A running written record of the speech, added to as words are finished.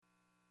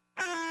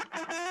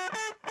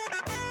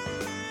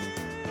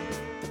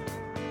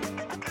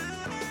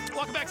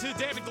Welcome back to the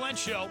David Glenn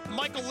Show.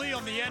 Michael Lee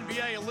on the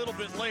NBA a little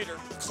bit later.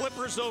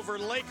 Clippers over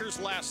Lakers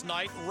last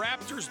night.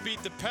 Raptors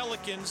beat the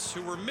Pelicans,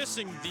 who were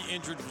missing the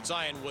injured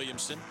Zion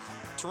Williamson.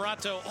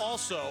 Toronto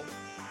also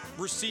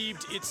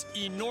received its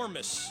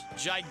enormous,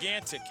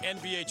 gigantic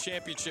NBA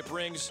championship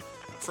rings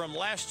from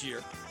last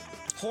year.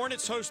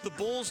 Hornets host the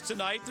Bulls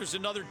tonight. There's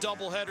another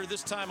doubleheader,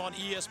 this time on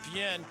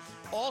ESPN,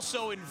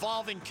 also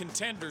involving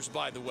contenders,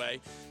 by the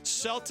way.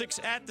 Celtics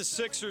at the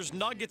Sixers,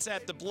 Nuggets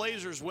at the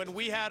Blazers. When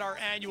we had our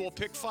annual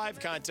Pick 5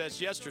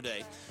 contest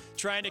yesterday,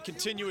 trying to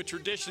continue a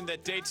tradition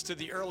that dates to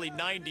the early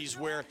 90s,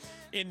 where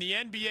in the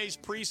NBA's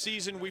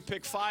preseason, we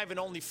pick 5 and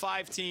only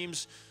 5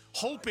 teams,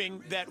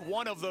 hoping that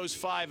one of those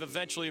 5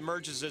 eventually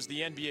emerges as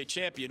the NBA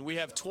champion. We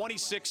have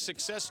 26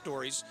 success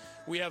stories.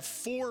 We have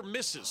 4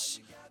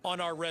 misses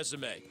on our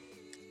resume.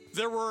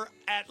 There were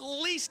at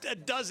least a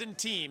dozen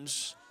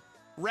teams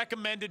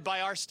recommended by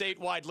our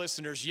statewide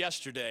listeners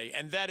yesterday,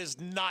 and that is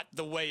not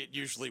the way it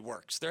usually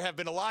works. There have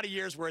been a lot of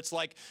years where it's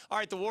like, all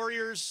right, the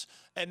Warriors,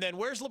 and then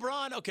where's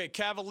LeBron? Okay,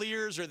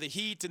 Cavaliers or the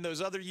Heat in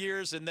those other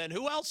years, and then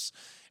who else?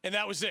 And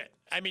that was it.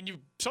 I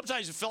mean,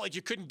 sometimes it felt like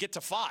you couldn't get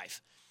to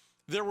 5.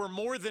 There were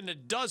more than a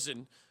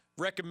dozen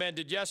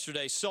recommended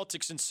yesterday.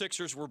 Celtics and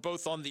Sixers were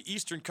both on the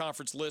Eastern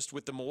Conference list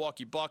with the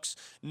Milwaukee Bucks.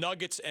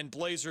 Nuggets and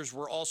Blazers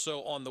were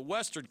also on the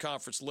Western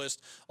Conference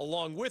list,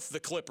 along with the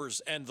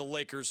Clippers and the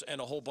Lakers and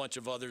a whole bunch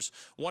of others.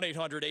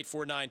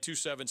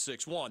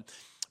 1-800-849-2761.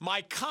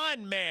 My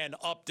con man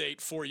update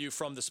for you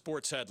from the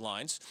sports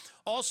headlines.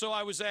 Also,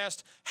 I was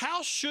asked,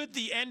 how should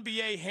the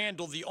NBA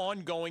handle the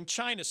ongoing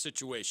China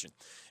situation?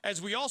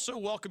 As we also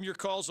welcome your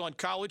calls on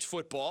college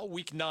football.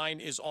 Week 9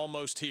 is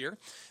almost here.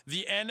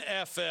 The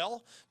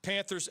NFL,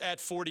 Panthers at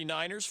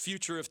 49ers,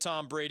 future of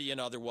Tom Brady and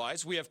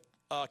otherwise. We have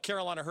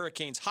Carolina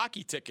Hurricanes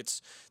hockey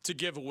tickets to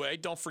give away.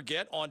 Don't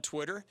forget, on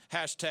Twitter,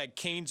 hashtag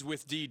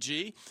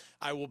CanesWithDG.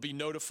 I will be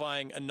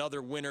notifying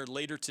another winner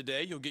later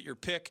today. You'll get your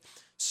pick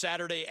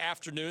Saturday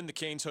afternoon. The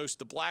Canes host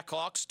the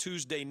Blackhawks.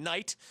 Tuesday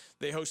night,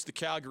 they host the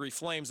Calgary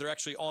Flames. They're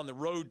actually on the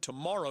road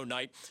tomorrow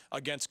night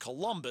against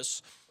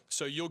Columbus.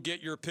 So you'll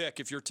get your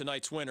pick if you're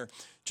tonight's winner.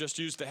 Just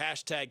use the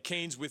hashtag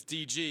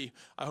CanesWithDG.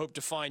 I hope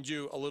to find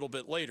you a little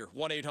bit later.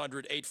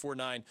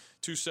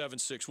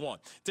 1-800-849-2761.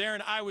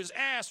 Darren, I was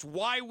asked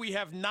why we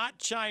have not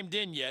chimed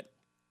in yet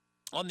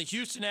on the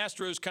Houston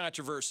Astros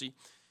controversy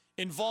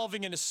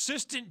involving an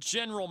assistant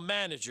general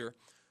manager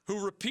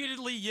who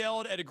repeatedly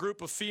yelled at a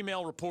group of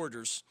female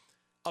reporters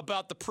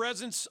about the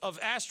presence of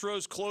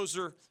Astros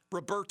closer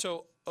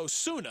Roberto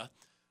Osuna,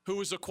 who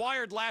was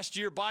acquired last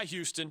year by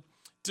Houston,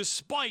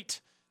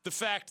 despite the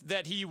fact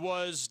that he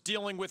was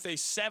dealing with a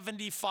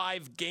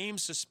 75-game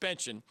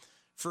suspension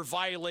for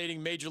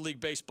violating Major League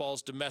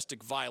Baseball's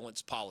domestic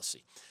violence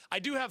policy. I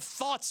do have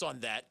thoughts on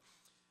that.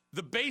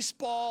 The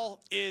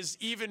baseball is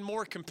even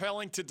more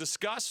compelling to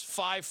discuss.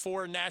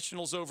 5-4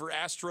 Nationals over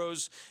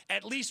Astros,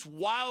 at least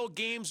while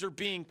games are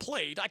being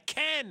played. I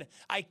can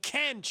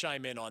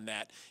chime in on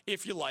that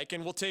if you like,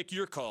 and we'll take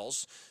your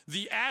calls.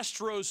 The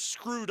Astros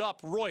screwed up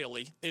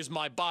royally is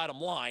my bottom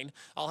line.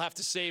 I'll have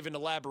to save an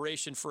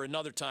elaboration for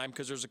another time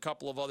because there's a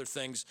couple of other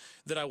things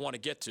that I want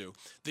to get to.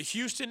 The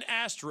Houston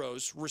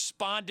Astros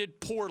responded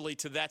poorly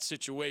to that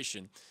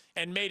situation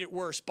and made it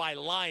worse by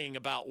lying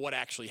about what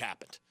actually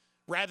happened.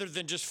 Rather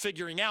than just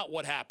figuring out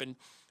what happened,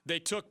 they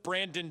took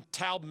Brandon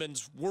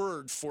Taubman's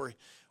word for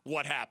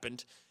what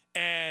happened,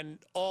 and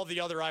all the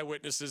other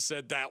eyewitnesses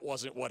said that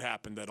wasn't what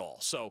happened at all.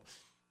 So,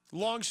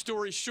 long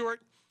story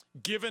short,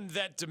 given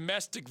that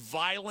domestic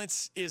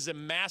violence is a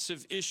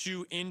massive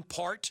issue in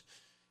part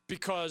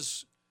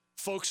because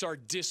folks are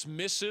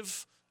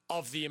dismissive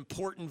of the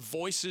important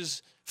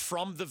voices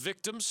from the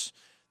victims,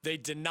 they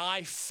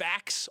deny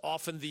facts.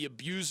 Often the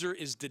abuser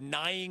is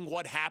denying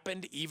what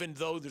happened, even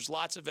though there's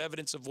lots of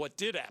evidence of what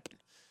did happen.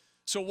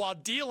 So while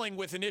dealing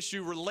with an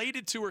issue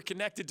related to or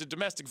connected to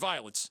domestic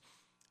violence,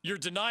 you're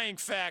denying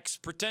facts,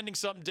 pretending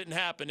something didn't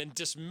happen, and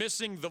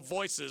dismissing the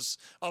voices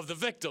of the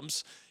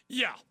victims.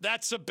 Yeah,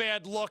 that's a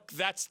bad look.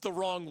 That's the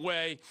wrong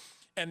way.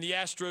 And the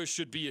Astros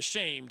should be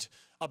ashamed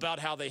about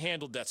how they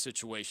handled that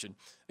situation.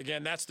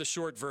 Again, that's the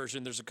short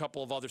version. There's a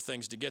couple of other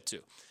things to get to.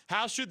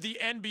 How should the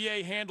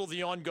NBA handle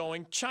the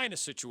ongoing China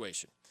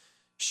situation?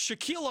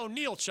 Shaquille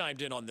O'Neal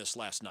chimed in on this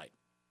last night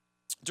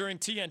during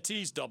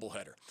TNT's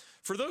doubleheader.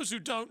 For those who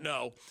don't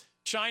know,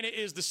 China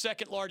is the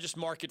second largest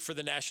market for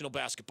the National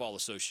Basketball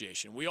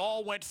Association. We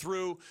all went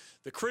through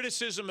the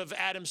criticism of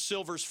Adam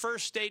Silver's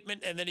first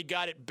statement, and then he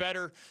got it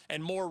better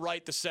and more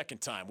right the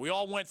second time. We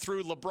all went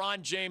through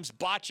LeBron James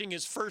botching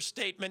his first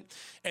statement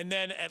and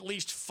then at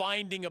least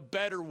finding a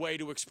better way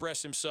to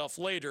express himself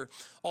later,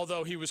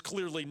 although he was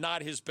clearly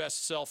not his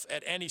best self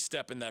at any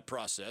step in that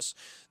process.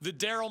 The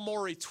Daryl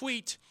Morey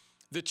tweet,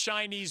 the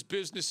Chinese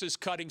businesses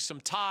cutting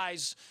some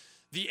ties,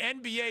 the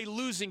NBA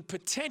losing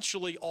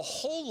potentially a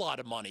whole lot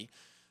of money.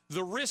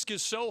 The risk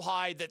is so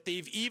high that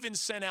they've even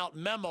sent out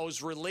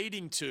memos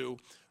relating to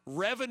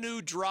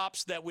revenue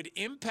drops that would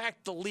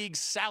impact the league's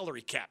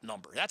salary cap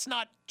number. That's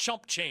not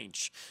chump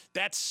change.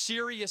 That's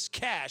serious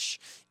cash,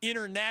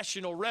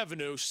 international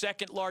revenue,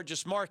 second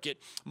largest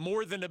market.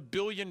 More than 1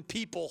 billion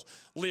people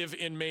live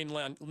in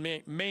mainland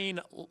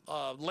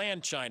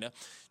China.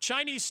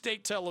 Chinese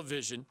state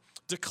television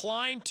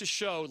declined to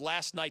show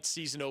last night's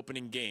season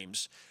opening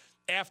games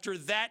after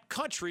that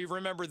country,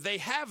 remember, they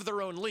have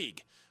their own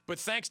league. But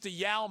thanks to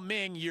Yao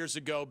Ming years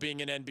ago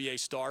being an NBA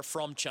star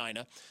from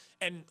China,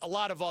 and a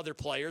lot of other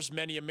players,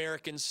 many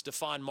Americans,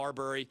 Stephon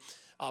Marbury,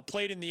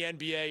 played in the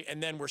NBA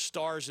and then were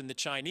stars in the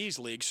Chinese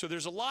league. So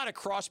there's a lot of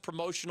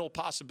cross-promotional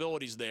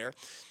possibilities there.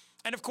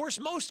 And, of course,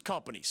 most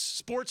companies,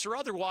 sports or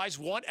otherwise,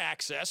 want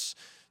access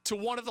to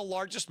one of the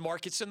largest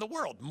markets in the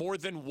world, more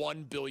than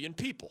 1 billion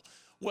people.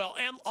 Well,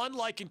 and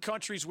unlike in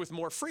countries with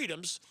more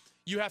freedoms,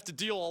 you have to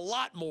deal a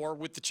lot more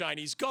with the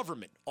Chinese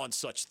government on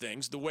such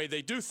things, the way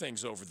they do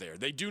things over there.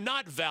 They do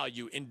not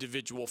value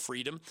individual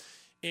freedom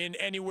in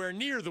anywhere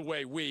near the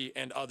way we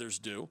and others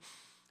do,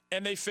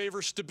 and they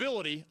favor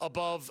stability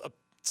above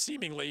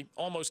seemingly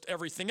almost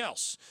everything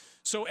else.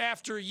 So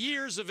after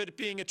years of it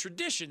being a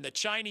tradition that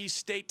Chinese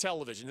state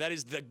television, that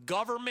is the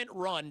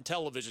government-run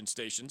television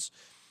stations,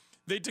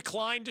 they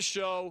declined to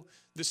show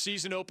the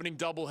season-opening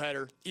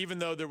doubleheader, even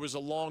though there was a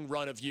long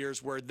run of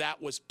years where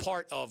that was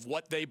part of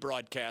what they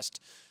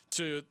broadcast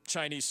to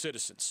Chinese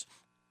citizens.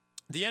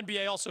 The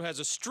NBA also has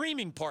a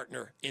streaming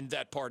partner in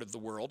that part of the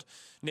world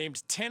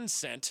named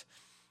Tencent.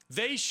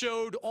 They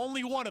showed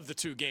only one of the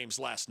 2 games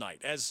last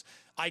night as,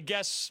 I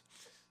guess,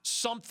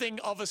 something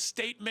of a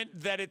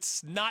statement that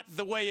it's not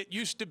the way it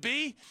used to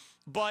be.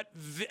 But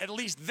at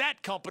least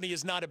that company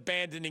is not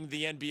abandoning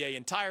the NBA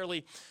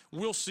entirely.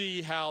 We'll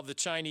see how the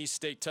Chinese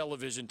state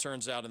television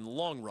turns out in the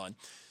long run.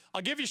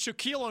 I'll give you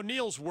Shaquille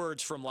O'Neal's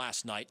words from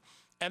last night,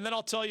 and then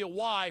I'll tell you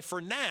why, for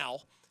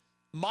now,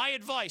 my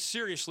advice,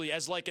 seriously,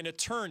 as like an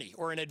attorney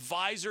or an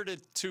advisor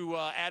to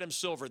Adam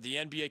Silver, the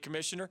NBA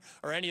commissioner,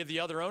 or any of the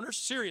other owners,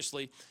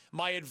 seriously,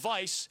 my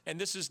advice, and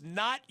this is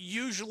not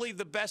usually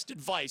the best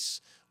advice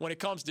when it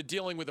comes to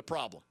dealing with a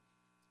problem,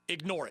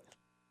 ignore it.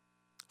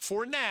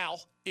 For now,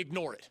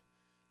 ignore it.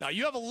 Now,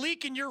 you have a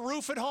leak in your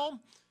roof at home?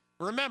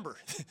 Remember,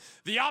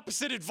 the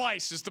opposite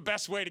advice is the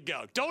best way to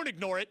go. Don't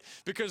ignore it,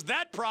 because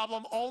that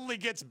problem only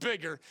gets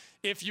bigger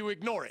if you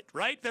ignore it,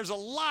 right? There's a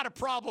lot of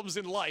problems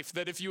in life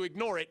that if you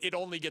ignore it, it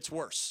only gets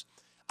worse.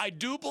 I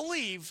do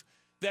believe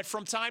that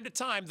from time to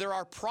time, there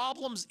are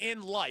problems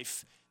in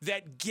life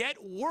that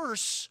get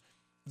worse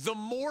the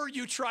more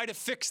you try to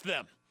fix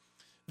them,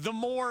 the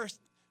more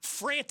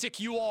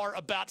frantic you are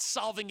about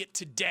solving it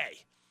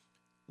today.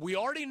 We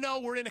already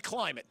know we're in a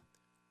climate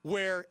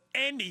where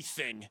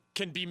anything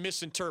can be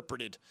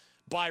misinterpreted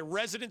by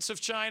residents of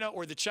China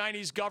or the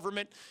Chinese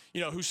government,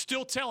 who's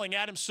still telling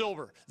Adam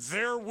Silver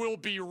there will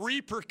be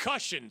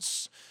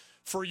repercussions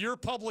for your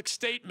public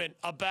statement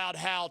about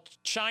how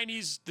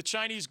the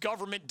Chinese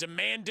government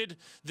demanded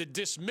the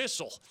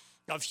dismissal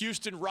of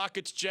Houston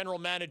Rockets general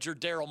manager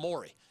Daryl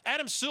Morey.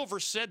 Adam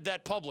Silver said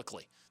that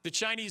publicly. The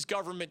Chinese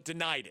government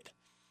denied it.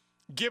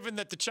 Given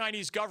that the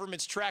Chinese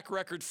government's track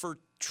record for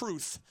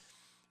truth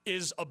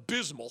is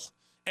abysmal,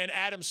 and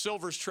Adam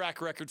Silver's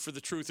track record for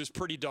the truth is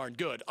pretty darn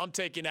good, I'm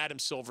taking Adam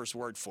Silver's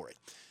word for it.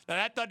 Now,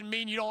 that doesn't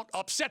mean you don't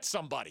upset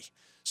somebody.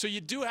 So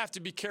you do have to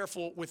be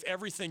careful with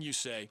everything you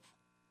say.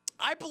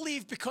 I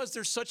believe because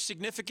there's such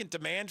significant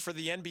demand for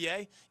the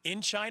NBA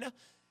in China,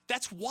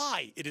 that's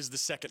why it is the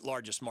second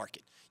largest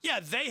market. Yeah,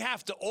 they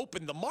have to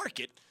open the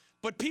market,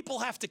 but people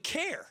have to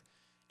care.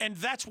 And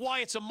that's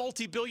why it's a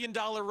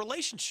multi-billion-dollar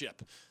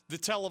relationship, the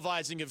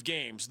televising of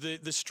games,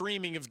 the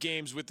streaming of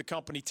games with the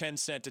company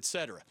Tencent, et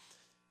cetera.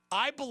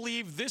 I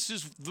believe this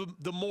is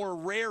the more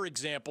rare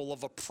example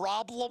of a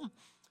problem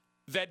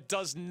that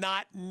does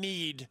not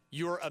need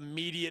your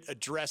immediate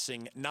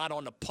addressing, not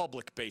on a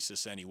public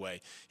basis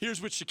anyway.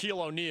 Here's what Shaquille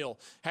O'Neal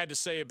had to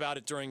say about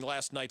it during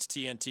last night's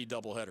TNT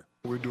doubleheader.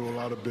 We do a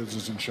lot of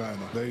business in China.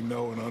 They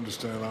know and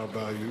understand our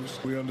values.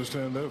 We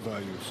understand their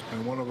values.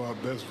 And one of our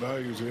best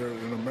values here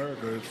in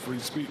America is free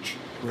speech.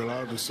 We're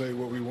allowed to say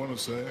what we want to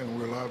say, and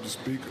we're allowed to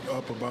speak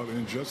up about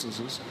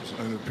injustices.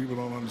 And if people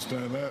don't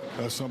understand that,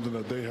 that's something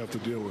that they have to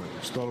deal with.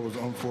 I thought it was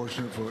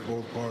unfortunate for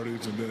both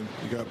parties, and then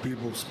you got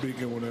people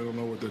speaking when they don't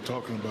know what they're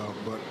talking about.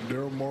 But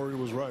Daryl Morey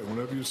was right.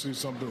 Whenever you see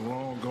something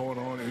wrong going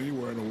on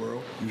anywhere in the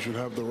world, you should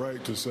have the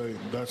right to say,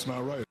 that's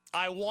not right.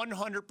 I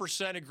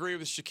 100% agree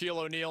with Shaquille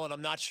O'Neal, and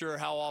I'm not sure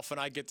how often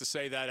I get to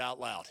say that out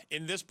loud.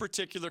 In this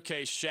particular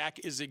case, Shaq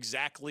is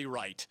exactly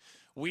right.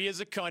 We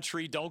as a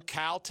country don't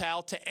kowtow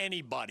to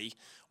anybody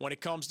when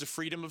it comes to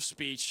freedom of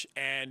speech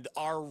and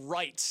our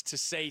rights to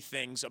say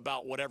things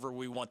about whatever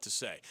we want to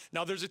say.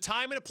 Now, there's a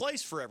time and a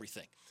place for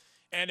everything.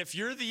 And if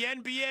you're the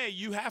NBA,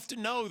 you have to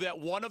know that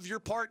one of your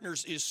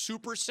partners is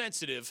super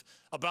sensitive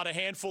about a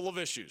handful of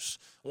issues,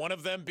 one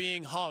of them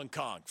being Hong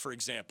Kong, for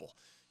example.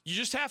 You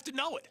just have to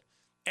know it.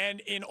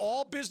 And in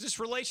all business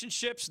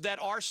relationships that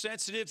are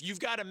sensitive, you've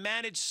got to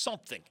manage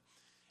something.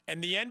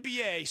 And the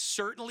NBA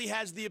certainly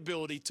has the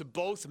ability to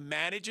both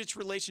manage its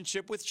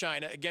relationship with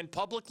China, again,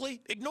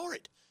 publicly, ignore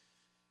it.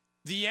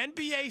 The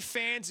NBA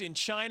fans in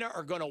China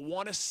are going to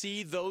want to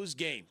see those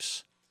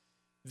games.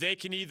 They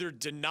can either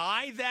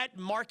deny that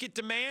market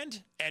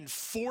demand and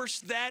force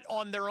that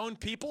on their own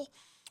people,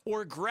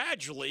 or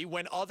gradually,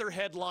 when other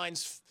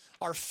headlines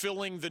are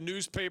filling the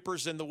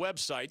newspapers and the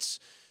websites,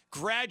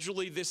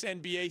 gradually this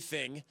NBA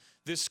thing,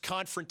 this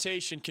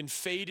confrontation can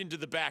fade into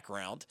the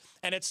background.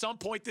 And at some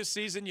point this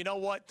season, you know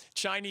what?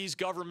 Chinese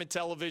government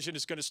television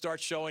is going to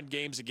start showing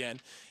games again.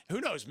 Who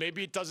knows?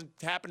 Maybe it doesn't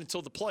happen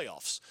until the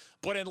playoffs.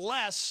 But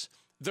unless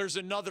there's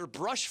another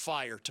brush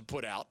fire to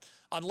put out,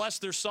 unless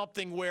there's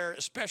something where,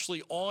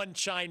 especially on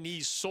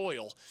Chinese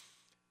soil,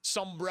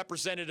 some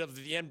representative of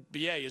the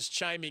NBA is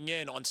chiming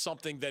in on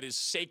something that is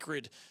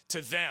sacred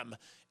to them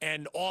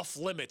and off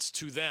limits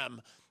to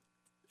them,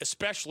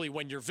 especially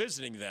when you're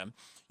visiting them,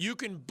 you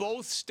can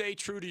both stay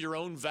true to your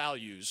own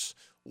values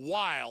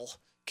while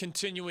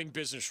continuing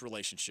business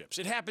relationships.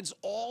 It happens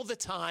all the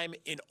time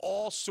in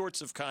all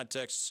sorts of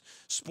contexts,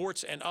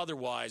 sports and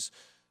otherwise.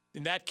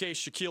 In that case,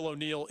 Shaquille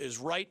O'Neal is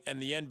right,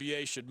 and the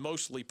NBA should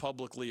mostly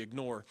publicly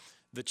ignore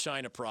the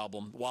China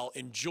problem while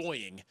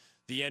enjoying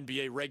the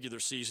NBA regular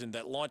season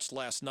that launched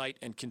last night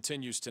and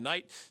continues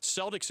tonight.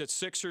 Celtics at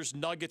Sixers,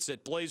 Nuggets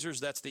at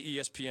Blazers. That's the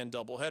ESPN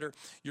doubleheader.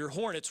 Your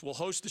Hornets will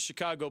host the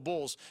Chicago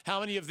Bulls.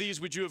 How many of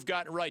these would you have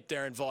gotten right,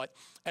 Darren Vaught,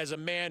 as a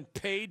man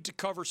paid to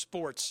cover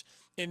sports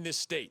in this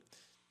state?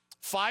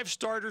 5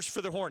 starters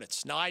for the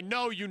Hornets. Now, I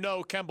know you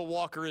know Kemba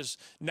Walker is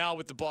now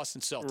with the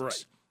Boston Celtics.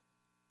 Right.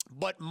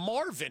 But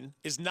Marvin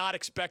is not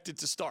expected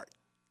to start,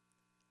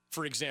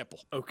 for example.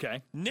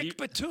 Okay. Nick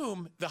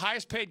Batum, the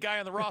highest paid guy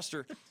on the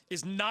roster,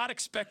 is not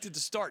expected to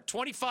start.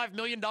 $25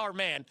 million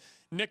man,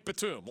 Nick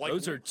Batum.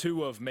 Those are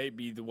 2 of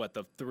maybe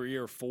the 3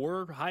 or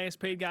 4 highest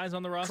paid guys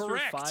on the roster?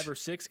 Correct. 5 or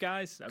 6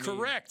 guys?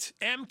 Correct.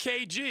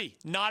 MKG,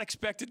 not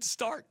expected to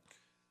start.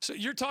 So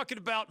you're talking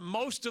about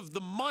most of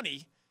the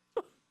money.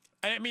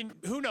 I mean,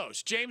 who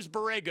knows? James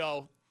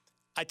Borrego,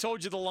 I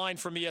told you the line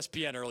from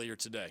ESPN earlier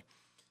today.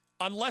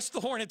 Unless the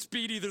Hornets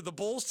beat either the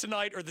Bulls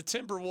tonight or the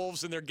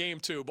Timberwolves in their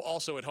game 2, but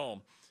also at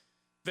home,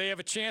 they have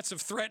a chance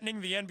of threatening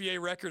the NBA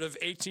record of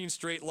 18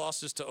 straight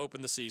losses to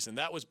open the season.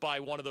 That was by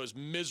one of those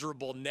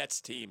miserable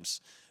Nets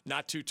teams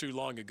not too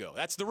long ago.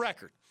 That's the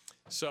record.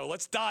 So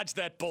let's dodge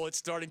that bullet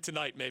starting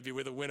tonight, maybe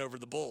with a win over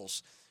the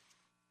Bulls.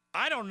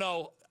 I don't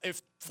know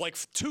if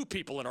 2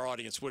 people in our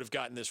audience would have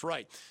gotten this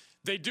right.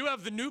 They do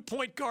have the new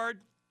point guard,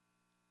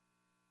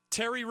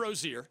 Terry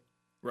Rozier.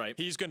 Right.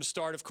 He's going to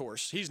start, of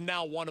course. He's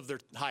now one of their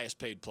highest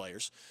paid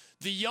players.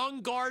 The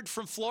young guard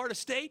from Florida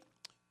State,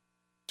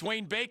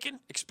 Dwayne Bacon,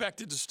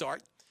 expected to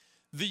start.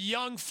 The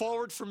young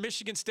forward from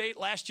Michigan State,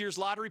 last year's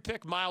lottery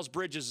pick, Miles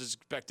Bridges, is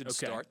expected to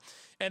start.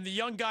 And the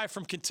young guy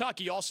from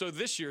Kentucky, also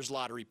this year's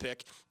lottery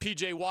pick,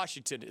 P.J.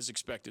 Washington, is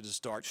expected to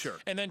start. Sure.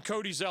 And then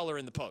Cody Zeller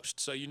in the post,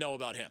 so you know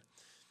about him.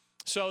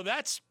 So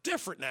that's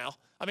different now.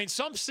 I mean,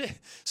 some say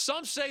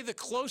the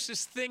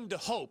closest thing to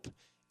hope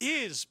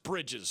is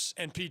Bridges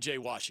and P.J.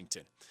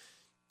 Washington.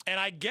 And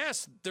I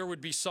guess there would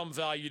be some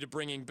value to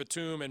bringing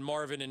Batum and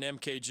Marvin and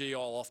MKG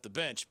all off the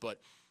bench. But,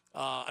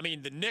 I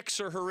mean, the Knicks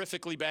are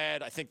horrifically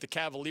bad. I think the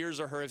Cavaliers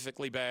are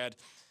horrifically bad.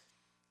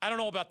 I don't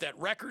know about that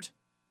record,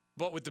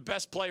 but with the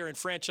best player in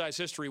franchise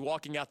history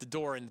walking out the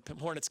door and the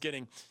Hornets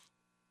getting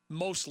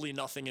mostly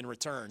nothing in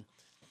return,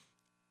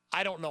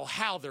 I don't know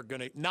how they're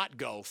going to not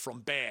go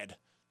from bad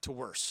to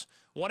worse.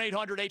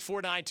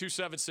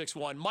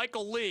 1-800-849-2761.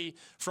 Michael Lee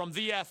from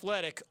The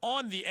Athletic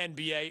on the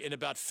NBA in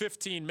about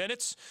 15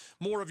 minutes.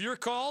 More of your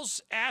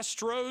calls,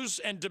 Astros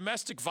and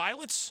domestic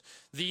violence,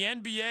 the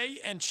NBA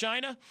and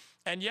China.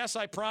 And yes,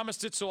 I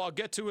promised it, so I'll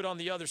get to it on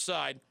the other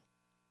side.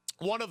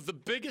 One of the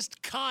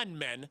biggest con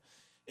men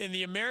in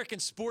the American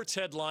sports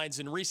headlines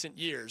in recent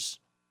years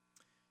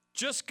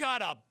just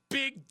got a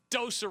big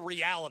dose of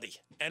reality,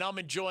 and I'm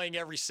enjoying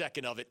every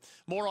second of it.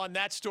 More on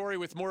that story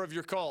with more of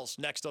your calls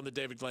next on The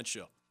David Glenn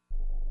Show.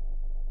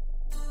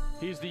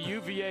 He's the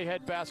UVA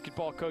head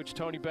basketball coach,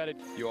 Tony Bennett.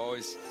 You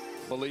always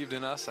believed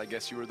in us. I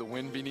guess you were the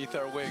wind beneath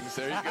our wings.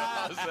 There you go.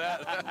 How's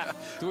that?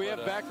 Do we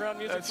have background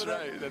music That's for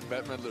that? right. That's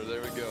Bette Midler.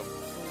 There we go.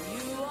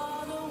 You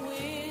are the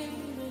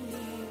wind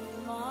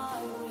beneath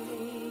my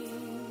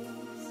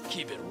wings.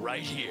 Keep it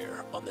right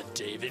here on The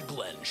David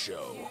Glenn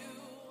Show.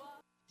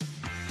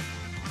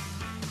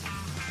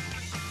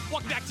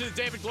 Welcome back to The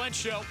David Glenn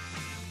Show.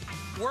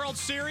 World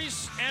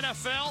Series,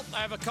 NFL. I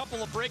have a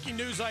couple of breaking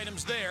news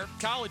items there.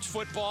 College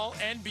football,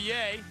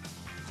 NBA,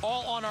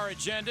 all on our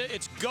agenda.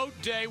 It's GOAT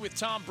Day with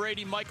Tom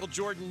Brady, Michael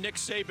Jordan, Nick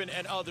Saban,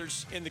 and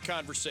others in the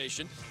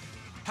conversation.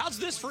 How's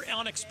this for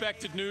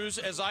unexpected news,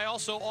 as I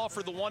also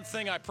offer the one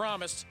thing I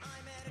promised,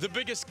 the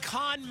biggest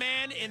con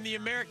man in the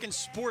American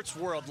sports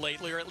world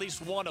lately, or at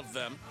least one of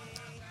them,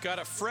 got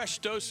a fresh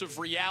dose of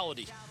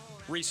reality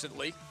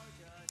recently,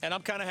 and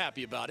I'm kind of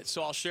happy about it,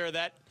 so I'll share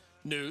that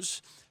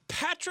news.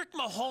 Patrick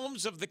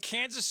Mahomes of the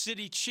Kansas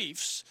City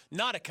Chiefs,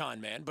 not a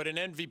con man, but an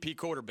MVP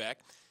quarterback,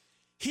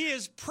 he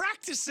is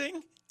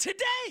practicing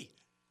today.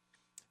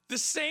 The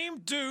same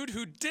dude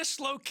who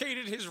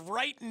dislocated his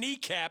right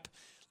kneecap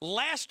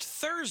last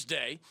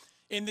Thursday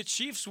in the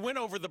Chiefs' win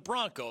over the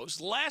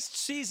Broncos, last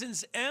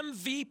season's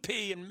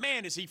MVP, and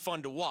man, is he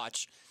fun to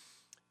watch.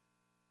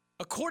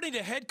 According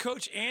to head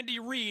coach Andy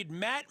Reid,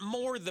 Matt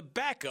Moore, the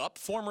backup,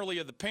 formerly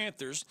of the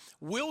Panthers,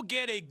 will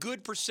get a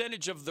good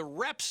percentage of the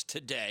reps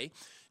today,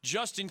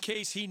 just in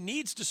case he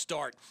needs to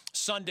start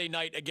Sunday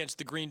night against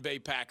the Green Bay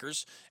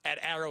Packers at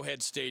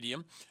Arrowhead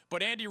Stadium.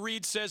 But Andy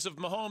Reid says of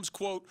Mahomes,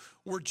 quote,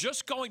 "We're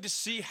just going to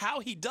see how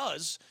he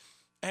does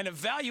and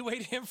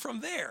evaluate him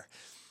from there."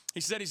 He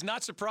said he's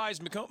not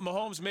surprised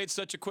Mahomes made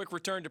such a quick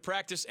return to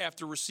practice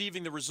after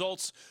receiving the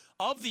results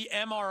of the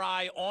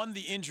MRI on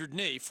the injured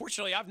knee.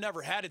 Fortunately, I've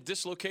never had a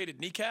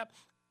dislocated kneecap,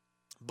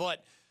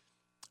 but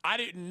I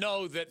didn't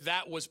know that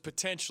that was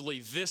potentially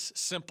this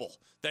simple,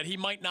 that he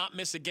might not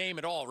miss a game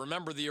at all.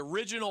 Remember, the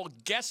original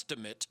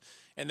guesstimate,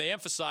 and they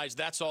emphasized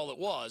that's all it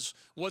was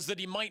that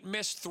he might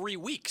miss 3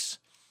 weeks.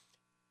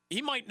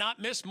 He might not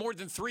miss more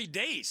than 3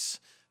 days.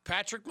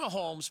 Patrick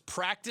Mahomes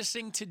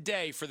practicing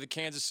today for the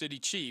Kansas City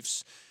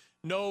Chiefs.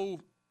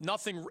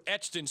 Nothing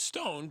etched in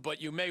stone,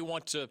 but you may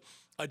want to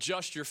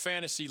adjust your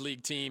fantasy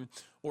league team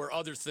or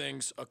other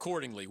things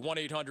accordingly.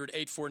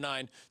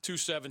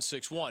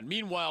 1-800-849-2761.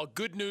 Meanwhile,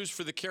 good news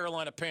for the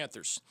Carolina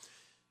Panthers.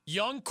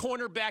 Young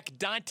cornerback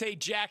Dante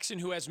Jackson,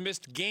 who has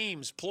missed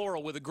games,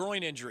 plural, with a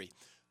groin injury,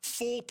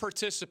 full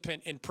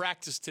participant in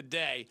practice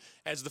today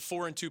as the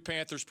 4-2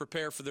 Panthers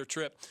prepare for their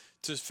trip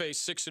to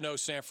face 6-0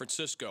 San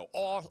Francisco.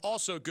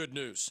 Also good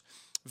news.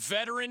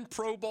 Veteran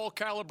Pro Bowl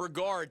caliber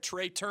guard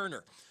Trey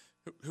Turner,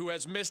 who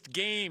has missed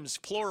games,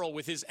 plural,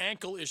 with his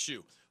ankle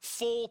issue,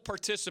 full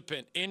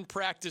participant in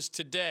practice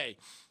today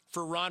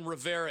for Ron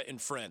Rivera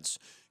and friends.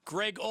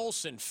 Greg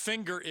Olson,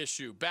 finger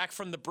issue, back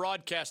from the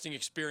broadcasting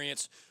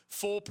experience,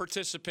 full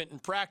participant in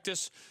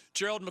practice.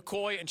 Gerald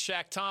McCoy and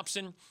Shaq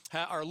Thompson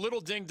are a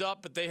little dinged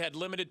up, but they had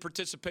limited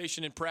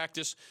participation in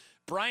practice.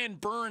 Brian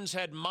Burns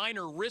had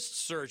minor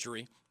wrist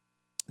surgery.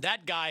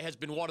 That guy has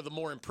been one of the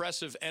more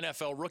impressive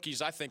NFL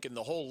rookies, I think, in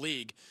the whole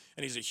league,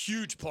 and he's a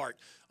huge part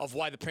of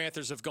why the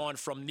Panthers have gone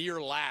from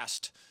near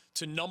last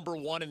to number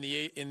one in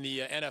the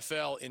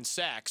NFL in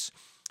sacks.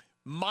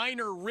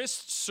 Minor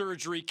wrist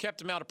surgery kept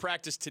him out of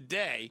practice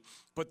today,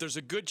 but there's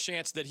a good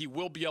chance that he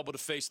will be able to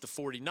face the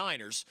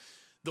 49ers.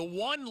 The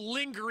one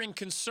lingering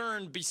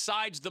concern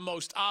besides the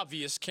most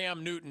obvious,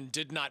 Cam Newton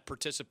did not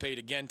participate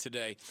again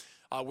today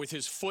with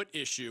his foot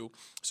issue.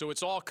 So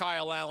it's all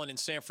Kyle Allen in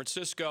San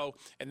Francisco,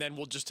 and then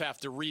we'll just have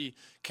to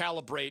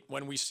recalibrate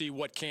when we see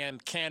what can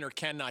or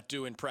cannot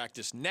do in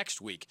practice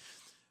next week.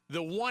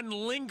 The one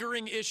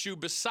lingering issue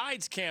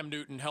besides Cam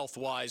Newton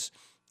health-wise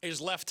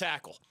is left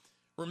tackle.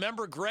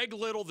 Remember, Greg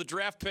Little, the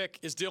draft pick,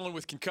 is dealing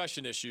with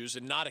concussion issues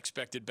and not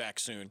expected back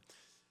soon.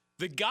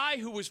 The guy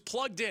who was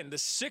plugged in, the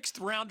 6th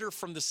rounder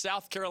from the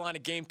South Carolina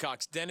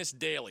Gamecocks, Dennis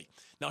Daly.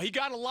 Now, he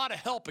got a lot of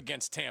help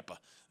against Tampa.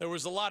 There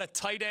was a lot of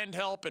tight end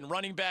help and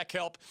running back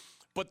help,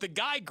 but the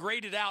guy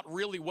graded out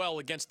really well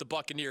against the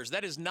Buccaneers.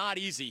 That is not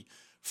easy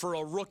for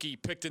a rookie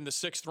picked in the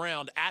 6th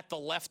round at the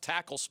left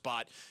tackle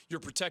spot. You're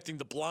protecting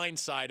the blind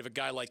side of a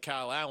guy like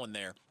Kyle Allen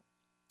there.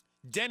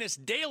 Dennis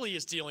Daly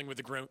is dealing with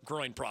a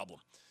groin problem.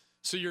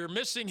 So you're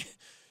missing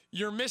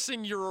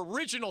your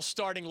original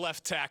starting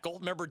left tackle.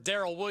 Remember,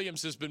 Darrell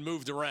Williams has been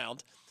moved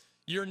around.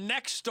 Your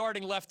next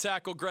starting left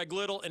tackle, Greg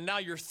Little, and now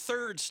your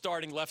third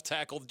starting left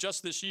tackle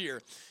just this year,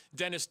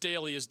 Dennis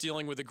Daly, is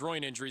dealing with a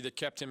groin injury that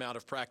kept him out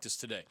of practice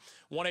today.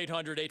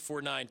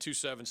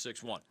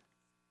 1-800-849-2761.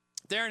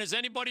 Darren, has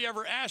anybody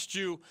ever asked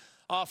you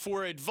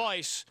for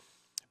advice,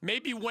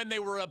 maybe when they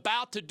were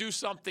about to do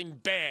something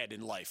bad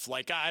in life?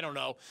 Like, I don't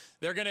know,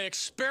 they're going to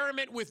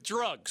experiment with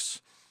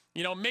drugs.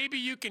 You know, maybe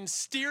you can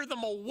steer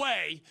them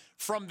away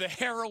from the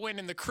heroin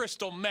and the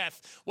crystal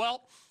meth.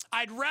 Well,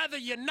 I'd rather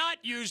you not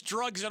use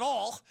drugs at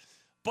all,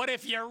 but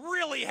if you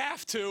really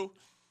have to,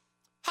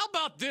 how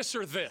about this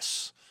or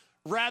this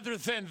rather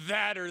than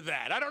that or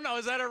that? I don't know.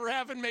 Has that ever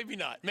happened? Maybe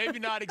not. Maybe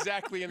not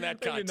exactly in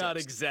that context. Maybe not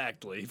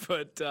exactly,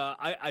 but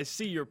I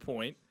see your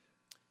point.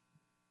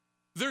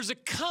 There's a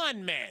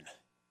con man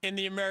in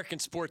the American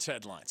sports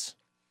headlines,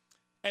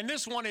 and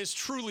this one is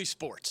truly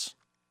sports,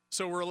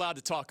 so we're allowed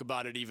to talk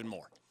about it even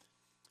more.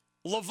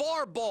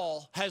 LeVar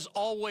Ball has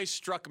always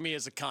struck me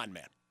as a con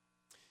man.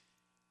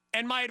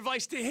 And my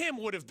advice to him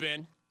would have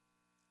been,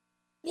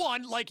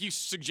 one, like you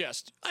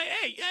suggest,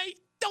 hey,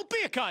 don't be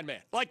a con man.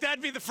 Like,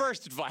 that'd be the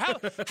first advice.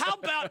 How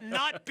about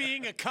not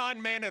being a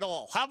con man at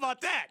all? How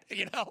about that?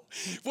 You know,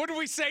 wouldn't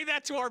we say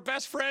that to our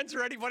best friends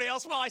or anybody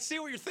else? Well, I see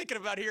what you're thinking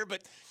about here,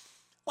 but,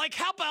 like,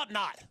 how about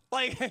not?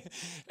 Like,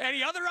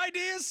 any other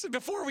ideas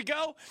before we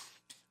go?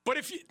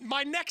 But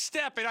my next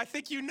step, and I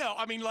think you know,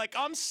 I mean, like,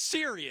 I'm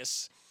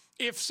serious.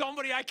 If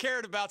somebody I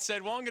cared about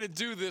said, well, I'm going to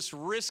do this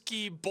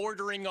risky,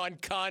 bordering on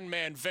con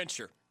man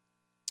venture,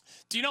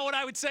 do you know what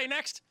I would say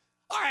next?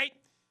 All right,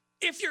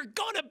 if you're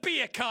going to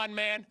be a con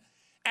man,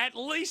 at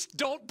least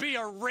don't be a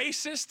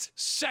racist,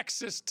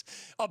 sexist,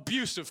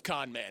 abusive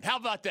con man. How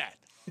about that?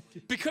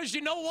 Because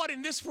you know what?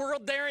 In this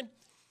world, Darren,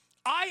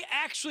 I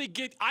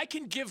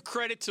can give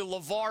credit to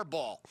LeVar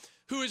Ball,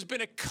 who has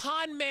been a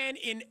con man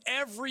in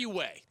every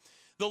way.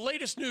 the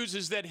latest news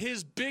is that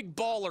his big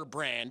baller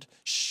brand,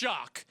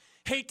 Shock,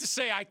 hate to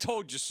say I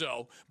told you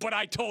so, but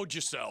I told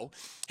you so,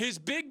 his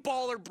big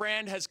baller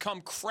brand has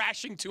come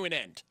crashing to an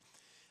end.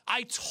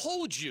 I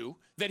told you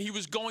that he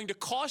was going to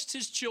cost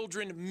his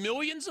children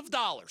millions of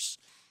dollars.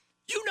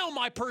 You know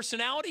my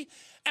personality.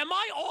 Am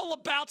I all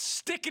about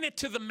sticking it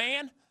to the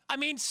man? I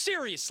mean,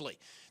 seriously.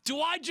 Do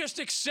I just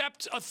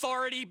accept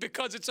authority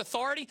because it's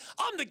authority?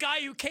 I'm the guy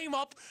who came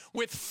up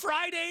with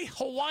Friday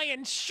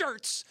Hawaiian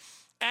shirts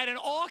at an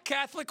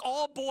all-Catholic,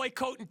 all-boy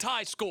coat and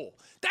tie school.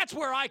 That's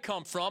where I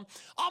come from.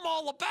 I'm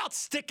all about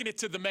sticking it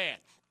to the man.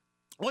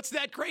 What's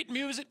that great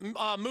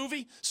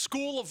movie,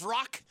 School of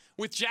Rock,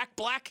 with Jack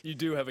Black? You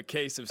do have a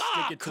case of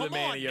stick it to the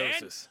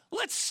maniosis. Man.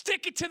 Let's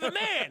stick it to the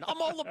man.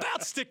 I'm all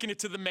about sticking it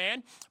to the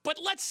man, but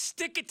let's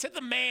stick it to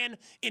the man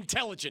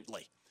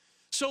intelligently.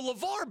 So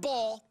LeVar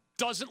Ball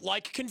doesn't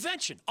like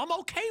convention. I'm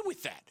okay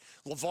with that.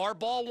 LeVar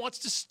Ball wants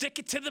to stick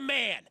it to the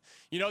man.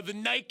 You know, the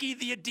Nike,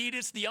 the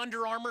Adidas, the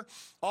Under Armour,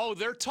 oh,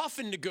 they're tough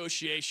in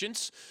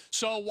negotiations,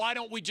 so why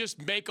don't we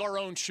just make our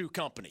own shoe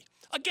company?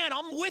 Again,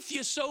 I'm with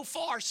you so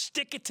far.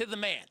 Stick it to the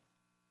man.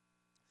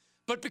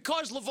 But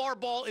because LeVar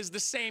Ball is the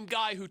same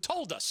guy who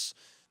told us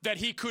that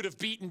he could have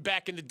beaten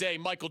back in the day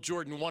Michael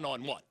Jordan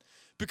one-on-one,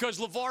 because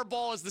LeVar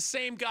Ball is the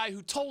same guy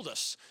who told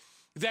us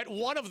that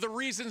one of the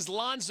reasons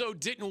Lonzo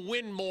didn't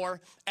win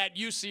more at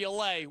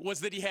UCLA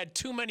was that he had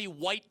too many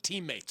white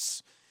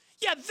teammates.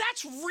 Yeah,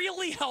 that's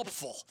really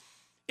helpful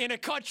in a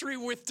country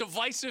with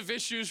divisive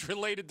issues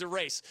related to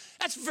race.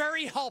 That's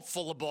very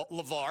helpful,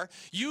 LeVar.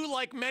 You,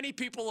 like many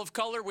people of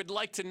color, would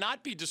like to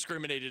not be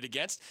discriminated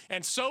against,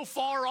 and so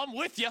far I'm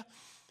with you.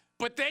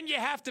 But then you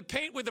have to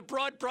paint with a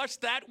broad brush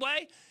that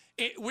way?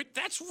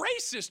 That's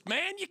racist,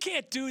 man. You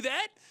can't do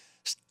that.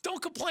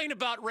 Don't complain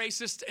about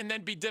racist and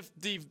then be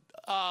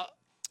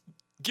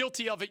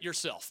guilty of it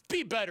yourself.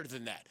 Be better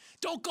than that.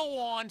 Don't go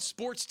on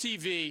sports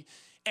TV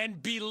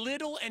and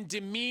belittle and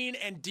demean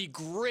and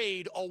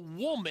degrade a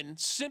woman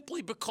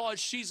simply because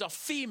she's a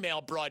female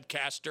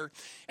broadcaster,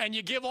 and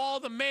you give all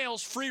the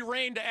males free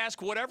reign to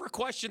ask whatever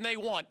question they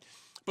want.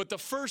 But the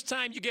first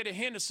time you get a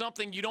hint of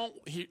something you don't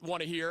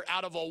want to hear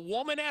out of a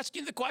woman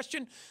asking the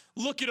question,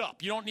 look it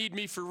up. You don't need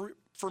me for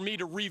me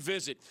to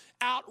revisit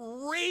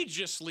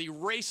outrageously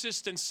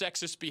racist and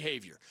sexist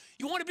behavior.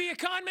 You want to be a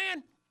con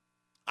man?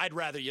 I'd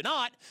rather you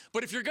not.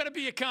 But if you're going to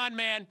be a con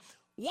man,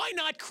 why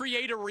not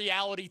create a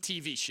reality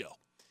TV show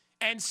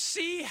and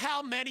see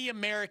how many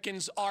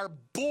Americans are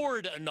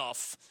bored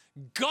enough,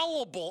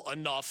 gullible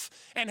enough,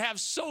 and have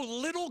so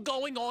little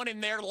going on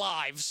in their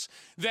lives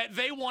that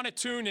they want to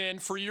tune in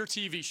for your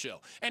TV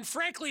show. And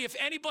frankly, if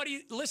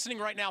anybody listening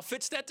right now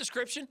fits that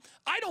description,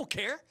 I don't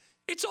care.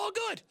 It's all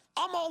good.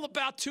 I'm all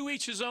about to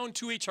each his own,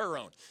 to each her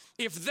own.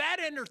 If that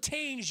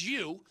entertains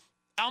you,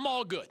 I'm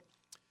all good.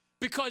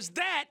 Because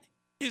that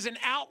is an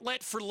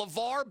outlet for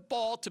LeVar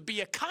Ball to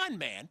be a con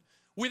man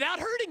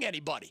without hurting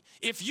anybody.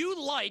 If you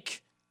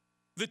like,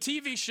 the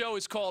TV show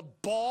is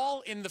called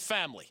Ball in the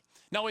Family.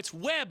 Now, it's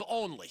web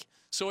only,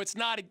 so he's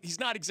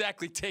not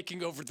exactly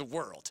taking over the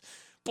world.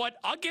 But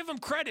I'll give him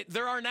credit.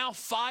 There are now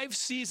 5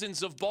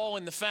 seasons of Ball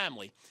in the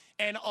Family.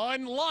 And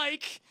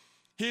unlike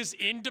his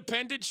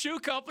independent shoe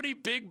company,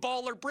 Big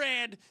Baller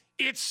Brand,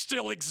 it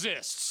still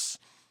exists.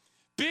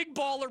 Big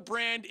Baller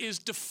Brand is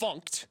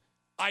defunct.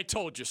 I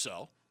told you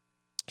so.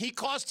 He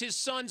cost his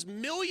sons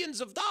millions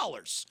of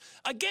dollars.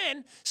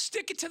 Again,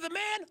 stick it to the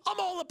man. I'm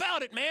all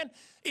about it, man.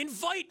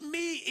 Invite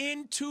me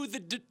into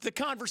the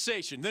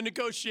conversation, the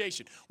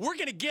negotiation. We're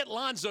going to get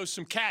Lonzo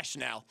some cash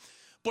now.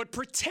 But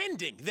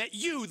pretending that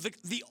you,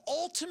 the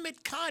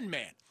ultimate con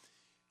man,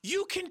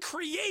 you can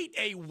create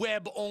a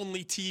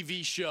web-only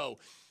TV show.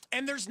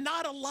 And there's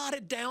not a lot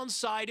of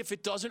downside if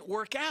it doesn't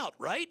work out,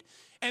 right?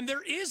 And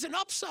there is an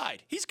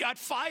upside. He's got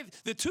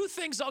 5. The 2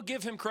 things I'll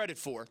give him credit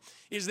for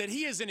is that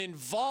he is an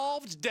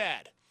involved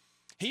dad.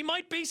 He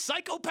might be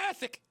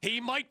psychopathic.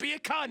 He might be a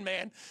con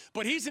man,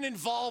 but he's an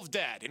involved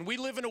dad. And we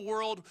live in a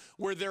world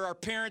where there are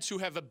parents who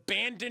have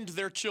abandoned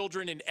their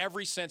children in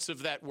every sense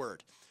of that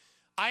word.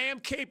 I am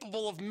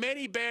capable of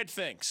many bad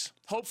things.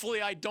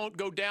 Hopefully, I don't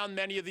go down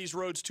many of these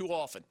roads too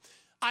often.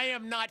 I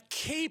am not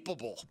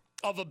capable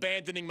of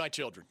abandoning my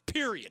children,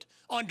 period,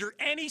 under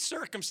any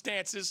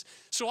circumstances.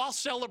 So I'll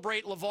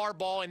celebrate LeVar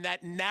Ball in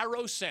that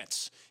narrow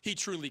sense. He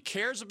truly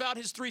cares about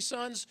his 3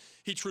 sons.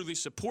 He truly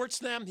supports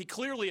them. He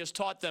clearly has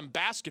taught them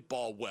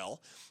basketball well.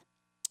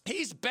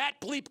 He's bat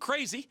bleep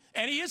crazy,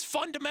 and he is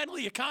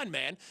fundamentally a con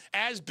man,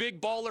 as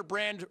Big Baller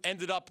Brand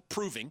ended up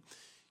proving.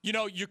 You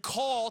know, you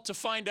call to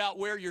find out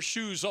where your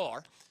shoes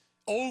are,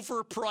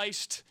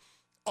 overpriced,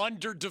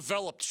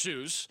 underdeveloped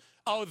shoes.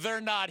 Oh, they're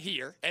not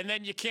here. And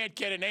then you can't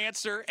get an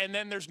answer, and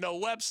then there's no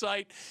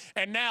website.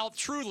 And now,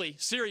 truly,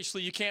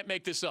 seriously, you can't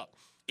make this up.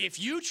 If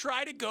you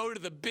try to go to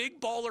the Big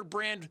Baller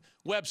Brand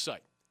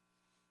website,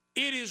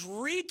 it is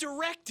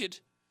redirected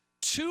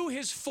to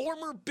his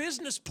former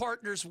business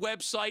partner's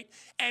website,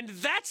 and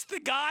that's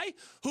the guy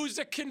who's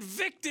a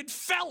convicted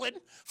felon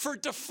for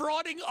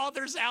defrauding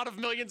others out of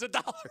millions of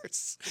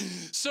dollars.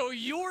 So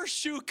your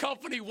shoe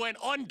company went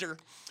under,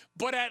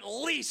 but at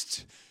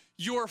least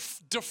your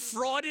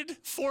defrauded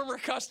former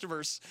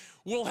customers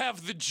will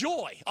have the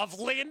joy of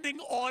landing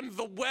on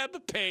the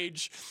web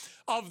page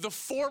of the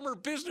former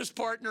business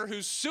partner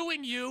who's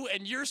suing you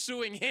and you're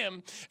suing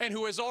him and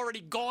who has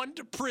already gone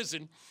to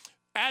prison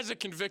as a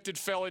convicted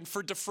felon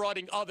for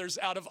defrauding others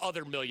out of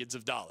other millions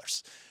of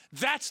dollars.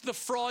 That's the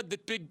fraud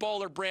that Big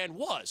Baller Brand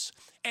was.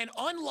 And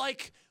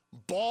unlike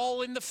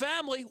Ball in the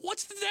Family,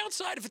 what's the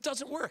downside if it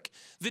doesn't work?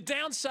 The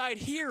downside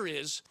here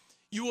is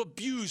you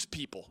abuse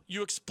people,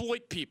 you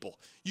exploit people,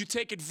 you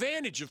take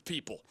advantage of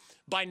people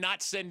by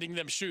not sending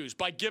them shoes,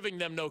 by giving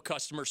them no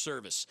customer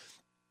service,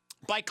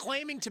 by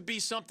claiming to be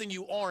something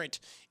you aren't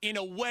in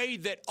a way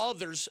that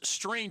others,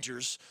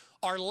 strangers,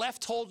 are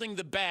left holding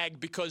the bag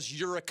because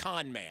you're a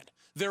con man.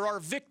 There are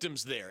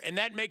victims there, and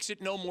that makes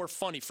it no more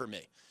funny for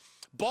me.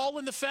 Ball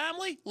in the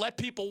Family, let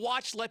people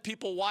watch, let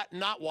people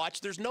not watch.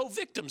 There's no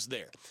victims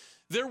there.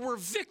 There were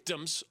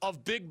victims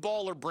of Big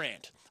Baller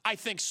Brand. I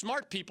think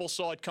smart people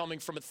saw it coming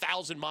from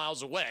 1,000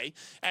 miles away,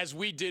 as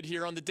we did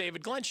here on the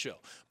David Glenn Show.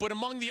 But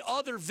among the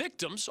other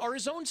victims are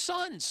his own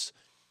sons.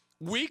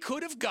 We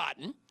could have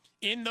gotten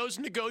in those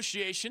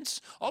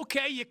negotiations,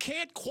 okay, you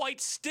can't quite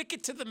stick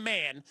it to the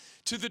man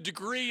to the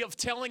degree of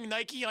telling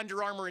Nike,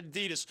 Under Armour, and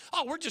Adidas,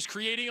 oh, we're just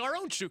creating our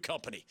own shoe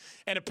company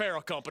and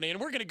apparel company, and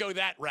we're going to go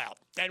that route.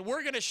 And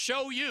we're going to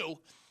show you,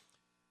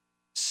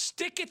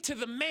 stick it to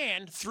the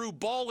man through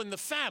Ball in the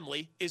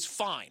Family is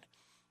fine.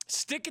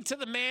 Stick it to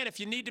the man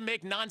if you need to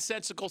make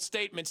nonsensical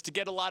statements to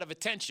get a lot of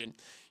attention,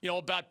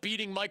 about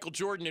beating Michael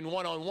Jordan in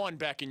one-on-one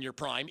back in your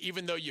prime,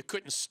 even though you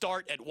couldn't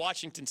start at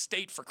Washington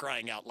State for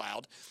crying out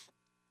loud.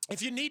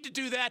 If you need to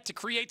do that to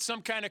create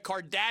some kind of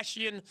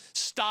Kardashian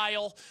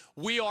style,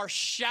 we are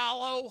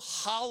shallow,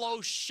 hollow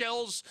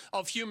shells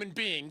of human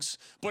beings,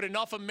 but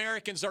enough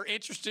Americans are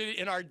interested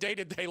in our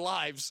day-to-day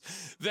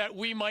lives that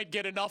we might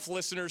get enough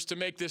listeners to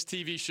make this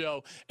TV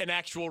show an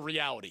actual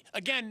reality.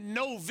 Again,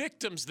 no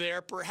victims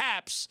there,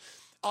 perhaps,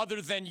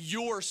 other than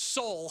your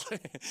soul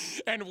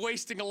and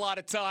wasting a lot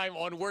of time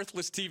on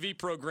worthless TV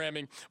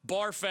programming,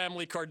 Barr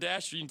family,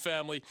 Kardashian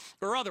family,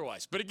 or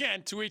otherwise. But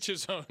again, to each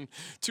his own,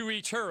 to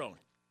each her own.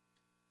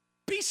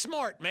 Be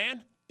smart,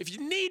 man. If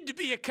you need to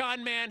be a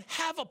con man,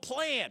 have a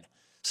plan.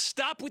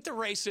 Stop with the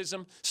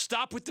racism,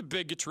 stop with the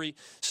bigotry,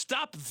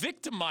 stop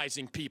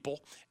victimizing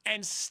people,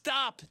 and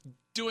stop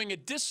doing a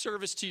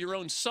disservice to your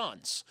own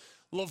sons.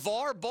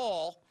 LeVar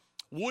Ball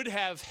would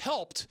have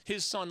helped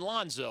his son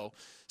Lonzo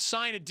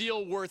sign a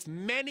deal worth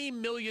many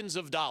millions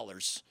of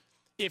dollars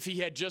if he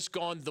had just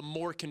gone the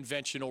more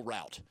conventional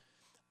route.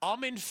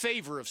 I'm in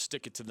favor of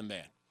stick it to the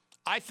man.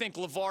 I think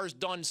LeVar's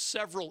done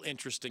several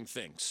interesting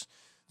things.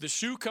 The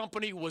shoe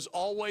company was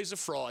always a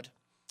fraud.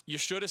 You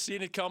should have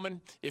seen it coming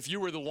if you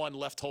were the one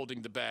left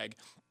holding the bag.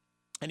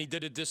 And he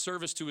did a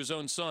disservice to his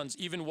own sons,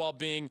 even while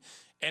being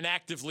an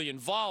actively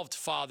involved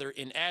father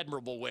in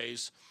admirable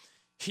ways.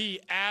 He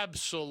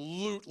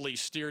absolutely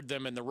steered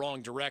them in the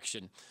wrong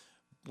direction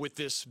with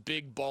this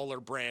Big Baller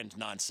Brand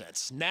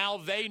nonsense. Now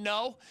they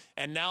know,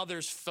 and now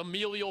there's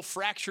familial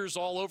fractures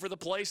all over the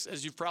place,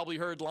 as you've probably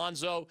heard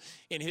Lonzo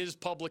in his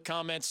public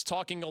comments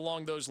talking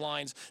along those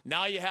lines.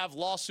 Now you have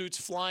lawsuits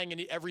flying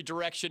in every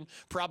direction,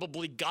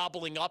 probably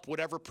gobbling up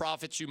whatever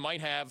profits you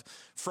might have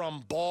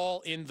from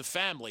Ball in the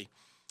Family.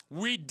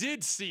 We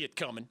did see it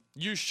coming.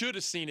 You should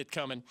have seen it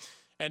coming.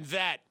 And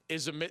that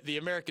is the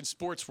American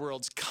sports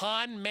world's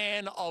con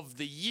man of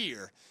the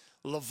year,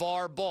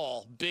 LeVar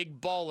Ball,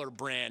 Big Baller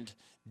Brand,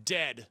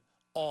 dead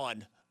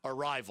on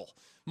arrival.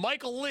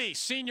 Michael Lee,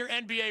 senior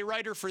NBA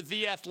writer for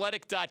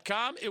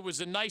TheAthletic.com. It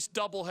was a nice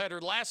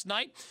doubleheader last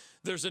night.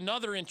 There's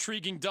another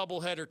intriguing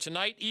doubleheader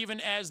tonight,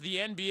 even as the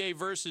NBA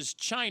versus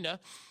China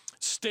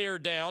stare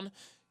down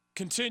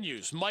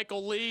continues.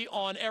 Michael Lee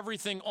on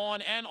everything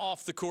on and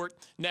off the court,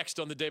 next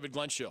on The David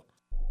Glenn Show.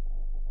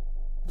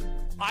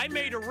 I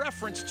made a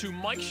reference to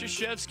Mike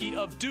Krzyzewski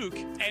of Duke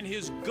and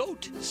his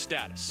GOAT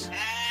status.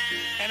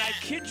 And I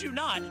kid you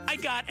not, I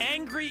got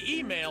angry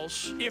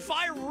emails. If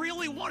I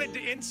really wanted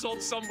to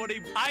insult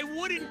somebody, I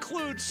would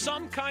include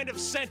some kind of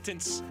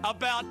sentence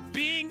about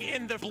being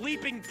in the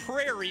bleeping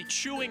prairie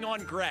chewing on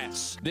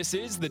grass. This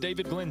is The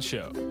David Glenn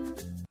Show.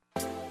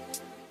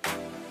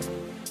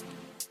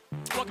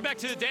 Welcome back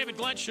to The David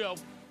Glenn Show.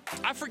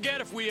 I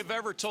forget if we have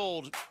ever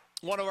told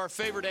one of our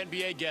favorite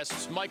NBA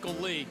guests, Michael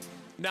Lee,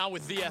 now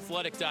with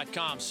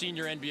TheAthletic.com,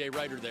 senior NBA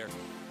writer there,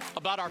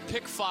 about our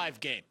Pick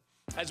 5 game.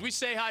 As we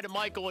say hi to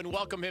Michael and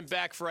welcome him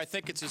back for, I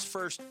think it's his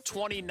first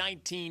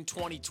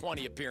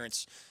 2019-2020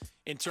 appearance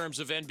in terms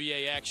of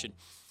NBA action.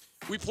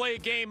 We play a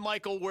game,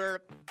 Michael,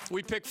 where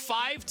we pick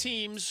 5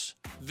 teams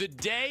the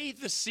day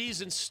the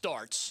season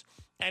starts,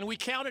 and we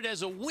count it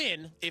as a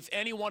win if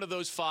any one of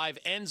those 5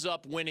 ends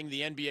up winning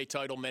the NBA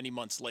title many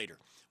months later.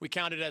 We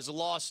count it as a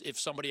loss if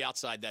somebody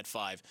outside that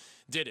 5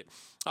 did it.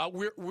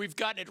 We've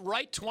gotten it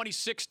right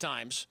 26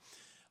 times,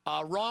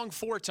 wrong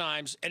 4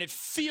 times, and it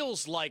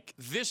feels like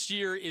this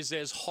year is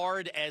as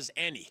hard as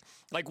any.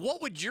 Like, what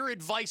would your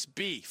advice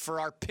be for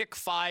our Pick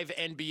 5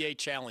 NBA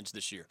challenge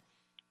this year?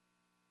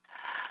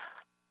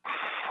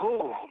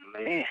 Oh,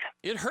 man.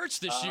 It hurts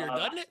this year,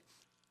 doesn't it?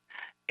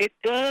 It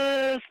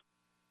does,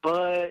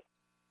 but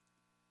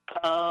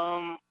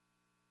I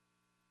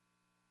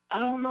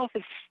don't know if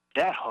it's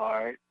that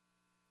hard.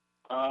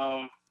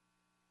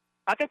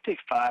 I could pick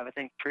 5, I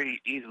think, pretty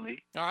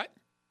easily. All right.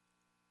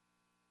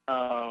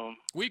 Um,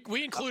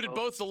 We included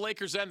both the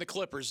Lakers and the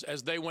Clippers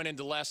as they went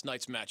into last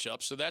night's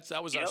matchup, so that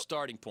was our Yep.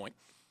 starting point.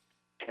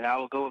 and I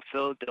will go with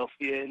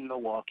Philadelphia and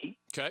Milwaukee.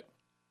 Okay.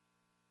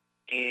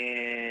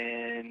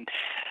 And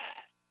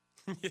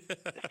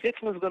the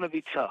 6th one's going to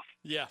be tough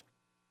Yeah.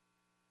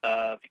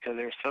 because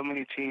there's so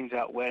many teams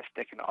out west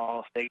that can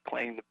all stake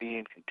claim to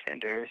being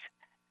contenders.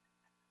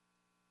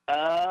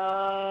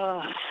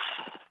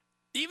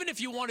 Even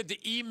if you wanted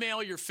to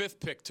email your 5th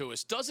pick to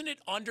us, doesn't it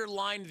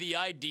underline the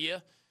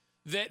idea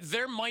that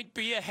there might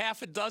be a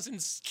half a dozen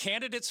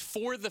candidates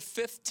for the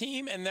 5th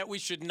team and that we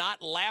should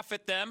not laugh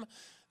at them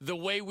the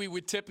way we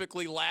would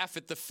typically laugh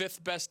at the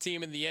 5th best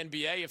team in the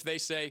NBA if they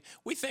say,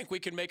 we think we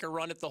can make a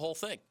run at the whole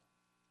thing?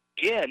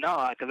 Yeah,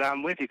 no, because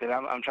I'm with you.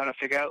 Because I'm trying to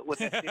figure out what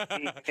that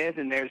 15 is,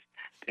 and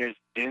there's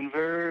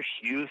Denver,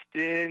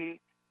 Houston,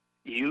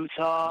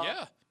 Utah.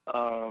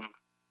 Yeah.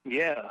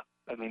 Yeah.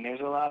 I mean, there's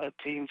a lot of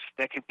teams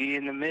that could be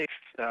in the mix.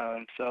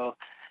 So,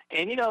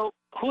 and you know,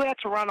 who had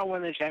Toronto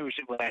win the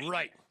championship last year?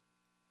 Right.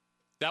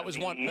 That was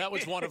one. That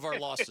was one of our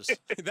losses.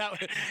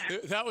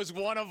 That was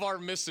one of our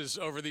misses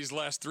over these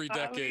last 3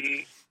 decades. I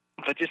mean,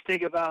 but just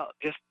think about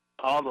just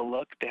all the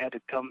luck that had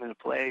to come into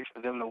play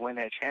for them to win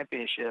that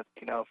championship.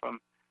 You know, from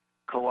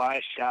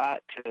Kawhi's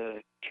shot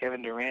to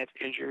Kevin Durant's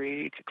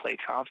injury to Klay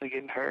Thompson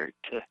getting hurt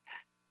to,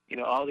 you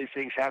know, all these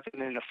things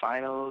happening in the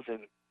finals.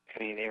 And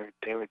I mean,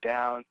 they were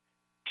down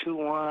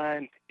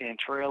 2-1 and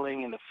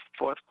trailing in the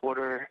 4th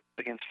quarter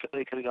against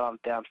Philly. Could have gone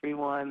down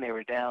 3-1. They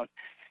were down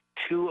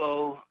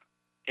 2-0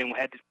 and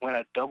had to win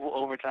a double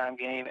overtime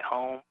game at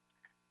home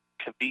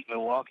to beat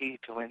Milwaukee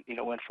to win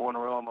 4 in a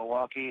row in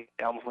Milwaukee.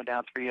 They almost went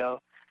down 3-0.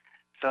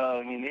 So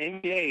I mean, the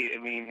NBA,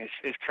 I mean,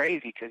 it's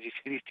crazy because you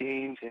see these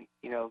teams and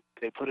you know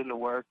they put in the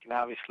work and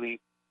obviously,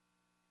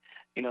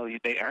 you know,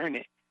 they earn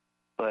it,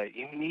 but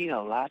you need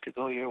a lot to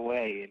go your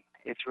way, and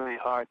it's really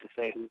hard to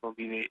say who's going to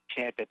be the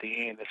champ at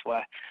the end. That's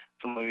why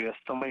so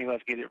many of us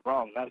get it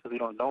wrong. Not because we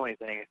don't know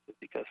anything, it's just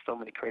because so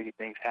many crazy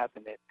things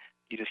happen that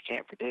you just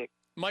can't predict.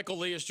 Michael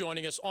Lee is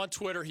joining us on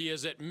Twitter. He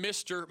is at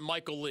Mr.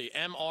 Michael Lee,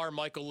 Mr.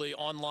 Michael Lee,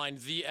 online,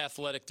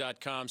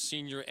 theathletic.com,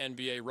 senior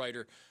NBA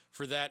writer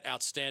for that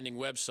outstanding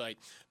website.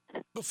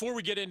 Before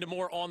we get into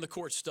more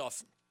on-the-court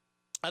stuff,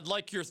 I'd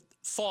like your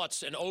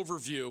thoughts and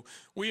overview.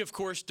 We, of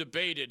course,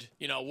 debated,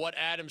 you know, what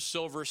Adam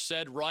Silver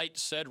said right,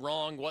 said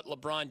wrong, what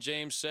LeBron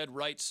James said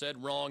right,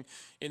 said wrong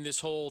in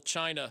this whole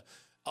China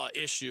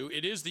issue.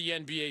 It is the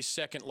NBA's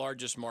second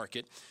largest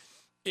market.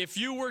 If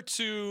you were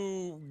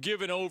to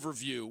give an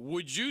overview,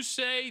 would you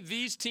say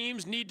these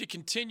teams need to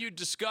continue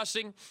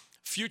discussing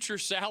future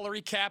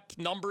salary cap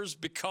numbers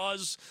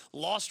because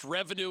lost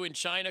revenue in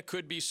China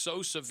could be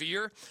so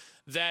severe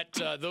that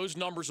those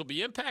numbers will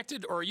be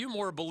impacted? Or are you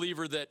more a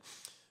believer that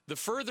the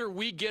further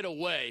we get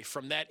away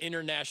from that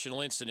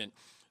international incident,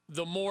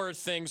 the more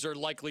things are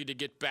likely to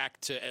get back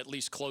to at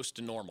least close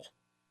to normal?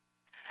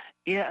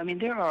 Yeah, I mean,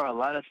 there are a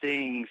lot of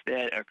things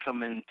that are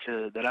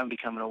that I'm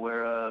becoming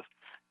aware of,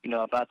 you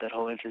know, about that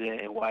whole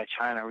incident and why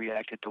China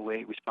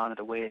responded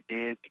the way it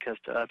did, because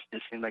to us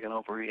it seemed like an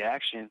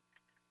overreaction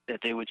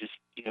that they would just,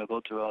 you know,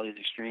 go through all these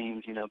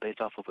extremes, you know,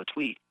 based off of a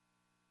tweet.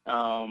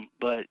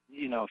 But,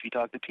 you know, if you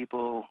talk to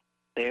people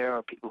there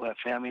or people who have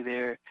family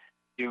there,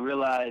 you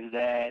realize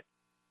that,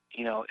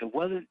 you know, it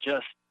wasn't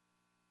just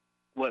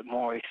what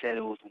Morey said,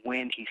 it was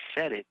when he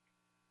said it.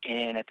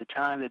 And at the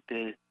time that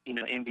the, you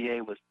know,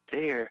 NBA was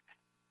there,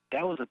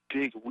 that was a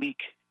big week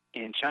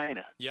in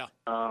China. Yeah.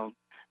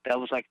 That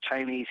was like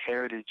Chinese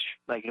heritage.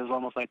 Like, it was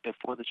almost like the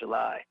 4th of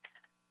July.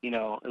 You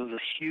know, it was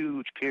a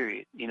huge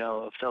period, you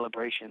know, of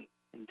celebration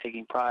and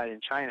taking pride in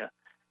China.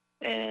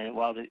 And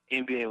while the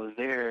NBA was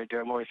there,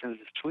 Daryl Morey sends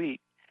this tweet,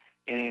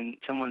 and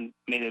someone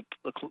made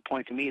a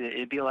point to me that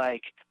it'd be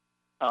like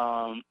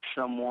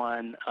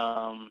someone,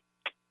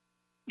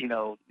 you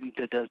know,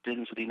 that does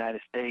business with the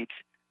United States,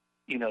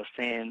 you know,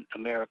 saying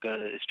America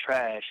is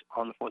trash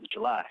on the 4th of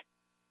July.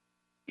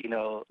 You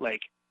know,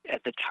 like,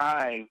 at the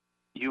time,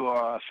 you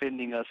are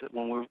offending us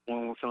when we're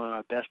feeling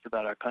our best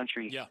about our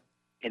country. Yeah.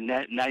 And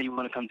that now you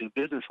want to come do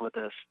business with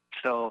us.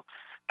 So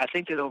I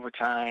think that over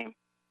time,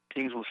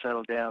 things will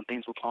settle down,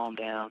 things will calm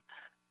down.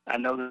 I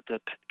know that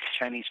the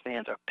Chinese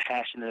fans are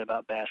passionate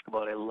about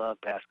basketball. They love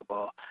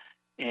basketball.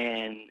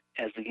 And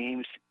as the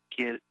games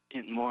get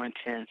more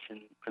intense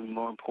and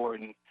more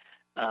important,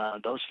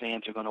 those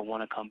fans are going to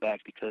want to come back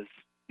because,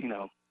 you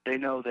know, they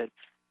know that,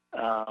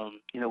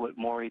 you know, what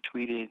Morey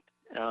tweeted,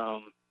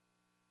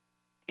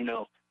 you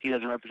know, he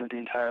doesn't represent the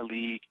entire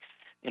league.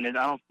 And then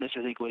I don't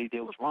necessarily think what he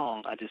did was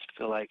wrong. I just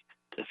feel like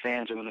the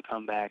fans are going to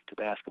come back to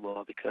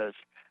basketball because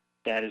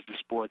that is the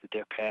sport that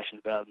they're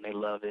passionate about and they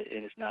love it,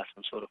 and it's not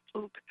some sort of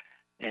fluke.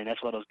 And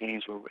that's why those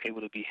games were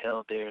able to be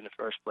held there in the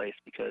first place,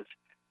 because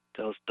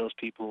those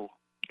people,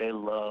 they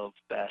love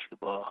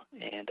basketball.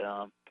 And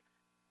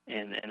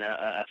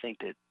I think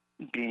that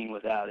being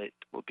without it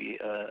will be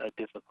a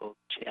difficult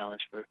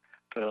challenge for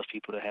for those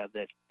people to have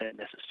that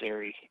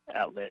necessary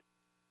outlet.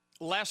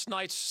 Last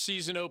night's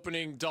season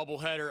opening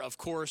doubleheader, of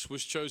course,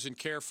 was chosen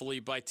carefully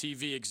by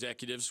TV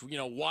executives. You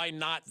know, why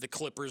not the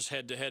Clippers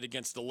head-to-head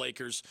against the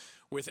Lakers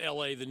with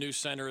L.A., the new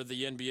center of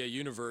the NBA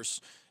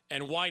universe?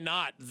 And why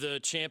not the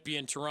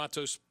champion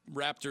Toronto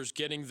Raptors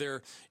getting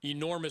their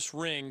enormous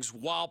rings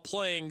while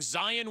playing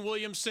Zion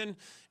Williamson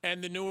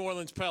and the New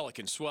Orleans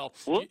Pelicans? Well,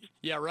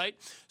 yeah, right?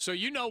 So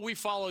you know we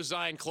follow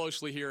Zion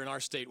closely here in our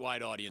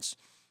statewide audience.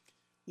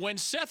 When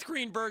Seth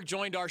Greenberg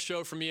joined our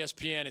show from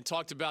ESPN and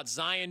talked about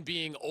Zion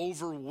being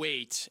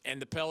overweight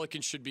and the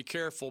Pelicans should be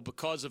careful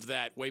because of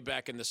that way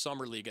back in the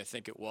Summer League, I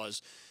think it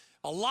was,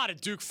 a lot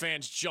of Duke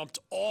fans jumped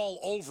all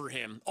over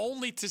him,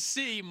 only to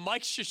see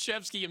Mike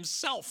Krzyzewski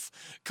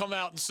himself come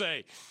out and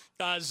say,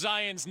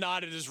 Zion's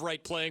not at his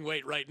right playing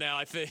weight right now.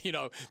 I think,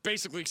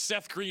 basically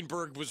Seth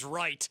Greenberg was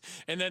right.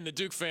 And then the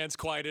Duke fans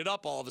quieted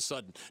up all of a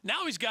sudden.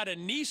 Now he's got a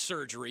knee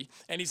surgery,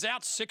 and he's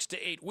out 6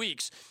 to 8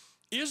 weeks.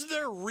 Is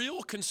there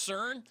real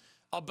concern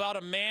about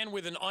a man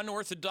with an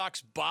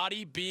unorthodox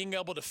body being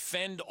able to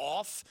fend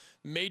off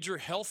major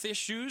health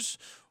issues?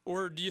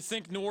 Or do you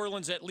think New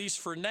Orleans, at least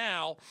for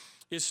now,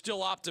 is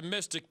still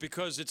optimistic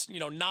because it's,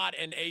 not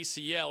an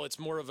ACL, it's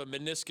more of a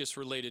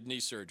meniscus-related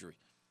knee surgery?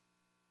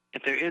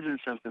 If there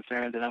isn't some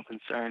concern, then I'm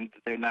concerned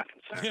that they're not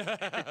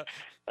concerned.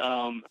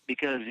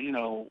 Because,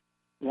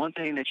 one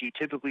thing that you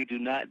typically do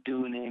not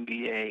do in the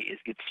NBA is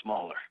get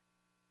smaller.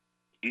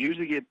 You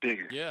usually get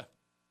bigger. Yeah.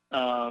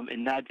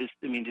 And not just,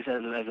 just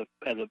as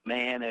a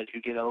man, as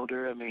you get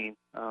older,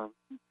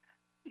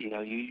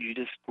 you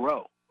just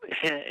grow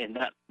and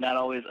not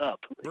always up.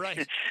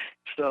 Right.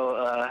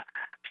 So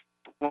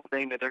one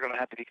thing that they're going to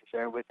have to be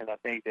concerned with, and I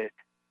think that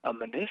a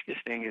meniscus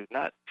thing is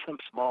not some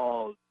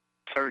small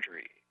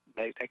surgery.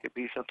 That could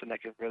be something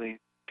that could really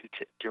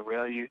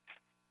derail you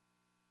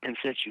and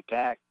set you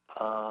back,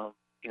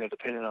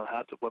 depending on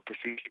what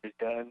procedure is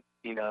done,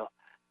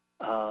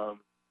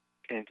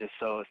 and just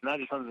so it's not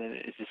just something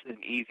that is just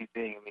an easy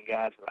thing.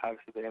 Guys have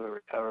obviously been able to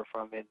recover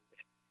from it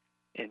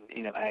and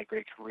had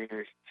great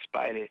careers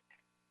despite it,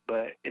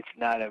 but it's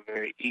not a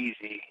very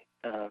easy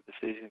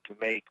decision to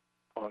make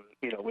on,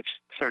 which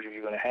surgery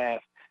you're going to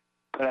have.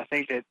 But I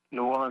think that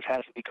New Orleans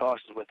has to be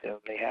cautious with him.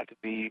 They have to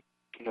be,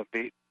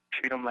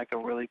 treat him like a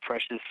really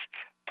precious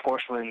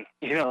porcelain,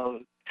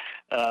 doll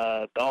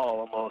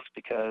almost,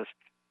 because,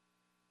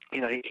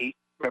 he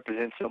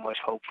represents so much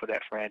hope for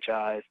that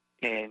franchise,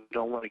 and you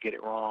don't want to get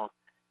it wrong.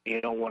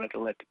 You don't want it to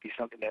let it be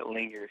something that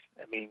lingers.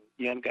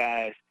 Young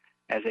guys,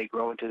 as they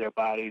grow into their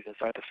bodies and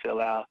start to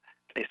fill out,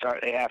 they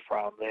have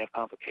problems. They have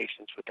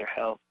complications with their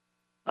health.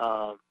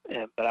 But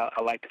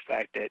I like the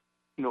fact that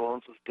New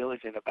Orleans was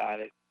diligent about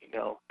it.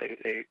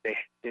 They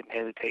didn't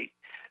hesitate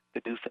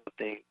to do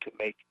something to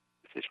make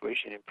the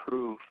situation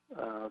improve.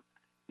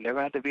 They're going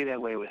to have to be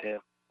that way with him.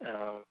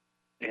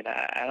 And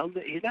I don't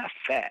think he's not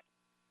fat.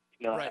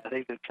 Right. I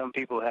think that some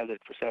people have the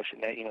perception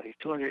that, he's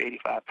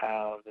 285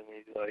 pounds and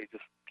he's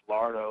just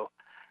lardo,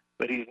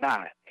 but he's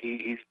not.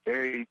 He's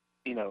very,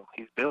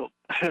 he's built.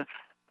 And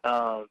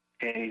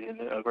he's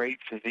in a great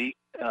physique.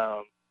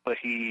 But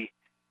I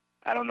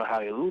don't know how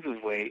he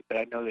loses weight, but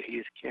I know that he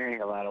is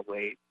carrying a lot of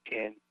weight,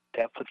 and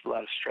that puts a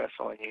lot of stress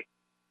on you.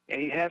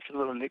 And he had some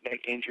little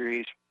knick-knack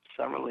injuries,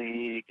 Summer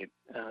League, and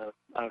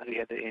obviously he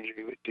had the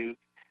injury with Duke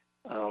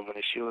when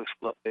his shoe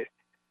exploded.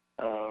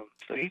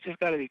 So he's just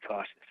got to be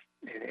cautious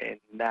and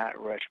not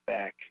rush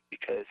back,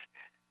 because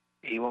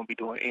he won't be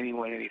doing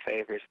anyone any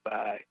favors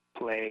by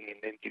playing and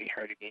then getting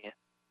hurt again.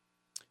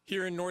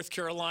 Here in North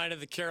Carolina,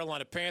 the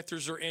Carolina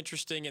Panthers are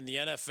interesting in the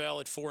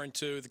NFL at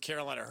 4-2. The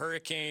Carolina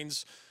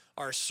Hurricanes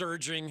are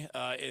surging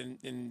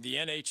in the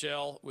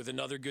NHL with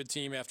another good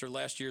team after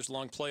last year's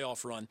long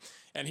playoff run.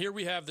 And here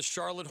we have the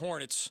Charlotte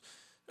Hornets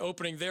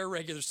opening their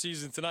regular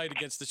season tonight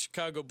against the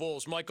Chicago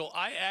Bulls. Michael,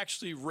 I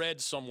actually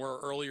read somewhere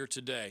earlier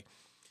today,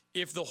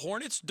 if the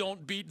Hornets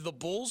don't beat the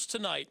Bulls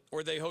tonight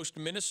or they host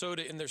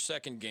Minnesota in their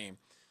second game,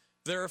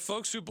 there are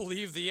folks who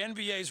believe the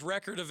NBA's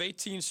record of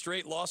 18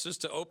 straight losses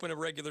to open a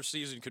regular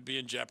season could be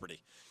in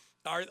jeopardy.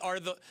 Are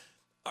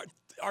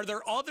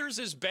there others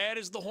as bad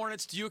as the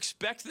Hornets? Do you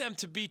expect them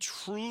to be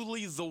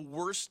truly the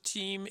worst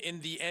team in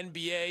the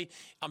NBA?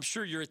 I'm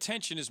sure your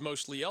attention is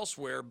mostly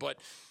elsewhere, but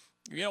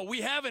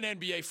we have an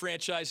NBA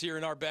franchise here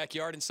in our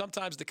backyard, and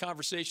sometimes the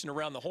conversation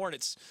around the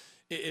Hornets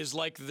is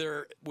like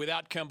they're,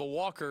 without Kemba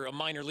Walker, a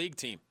minor league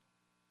team.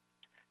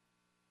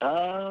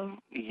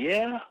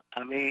 Yeah.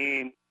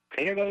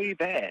 They're going to be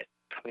bad.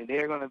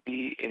 They're going to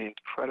be an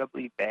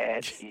incredibly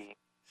bad team.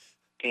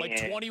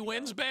 Like 20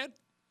 wins bad?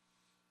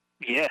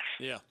 Yes.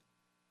 Yeah.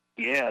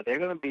 Yeah, they're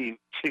going to be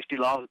 60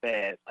 losses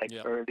bad,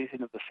 or at least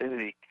in the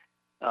vicinity,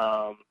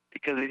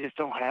 because they just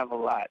don't have a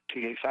lot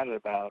to get excited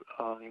about.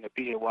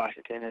 P.J.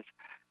 Washington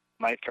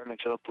might turn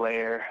into a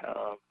player.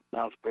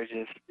 Miles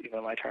Bridges,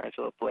 might turn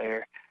into a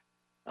player.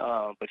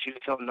 But you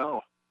just don't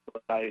know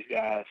about these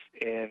guys,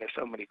 and there's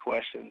so many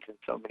questions and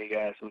so many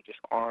guys who just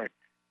aren't,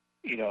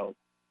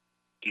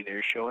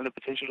 either showing the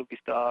potential to be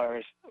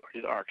stars or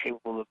just aren't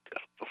capable of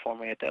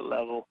performing at that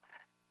level.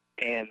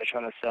 And they're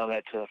trying to sell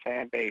that to a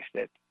fan base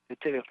that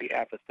typically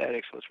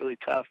apathetic, so it's really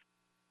tough.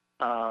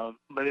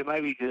 But it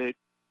might be good,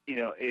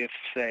 if,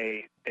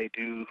 say, they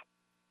do,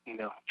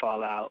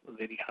 fall out of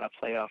any kind of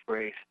playoff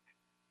race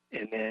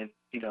and then,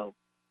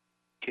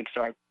 can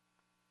start,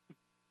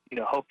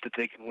 hope that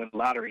they can win the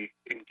lottery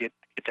and get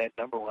that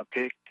number one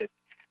pick that,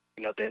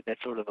 that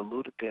sort of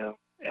eluded them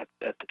at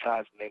the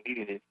times when they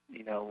needed it.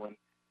 When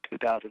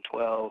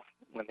 2012,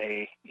 when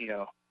they,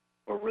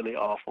 were really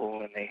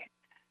awful and they,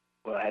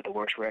 had the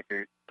worst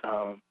record,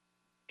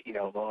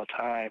 of all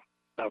time,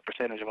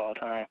 percentage of all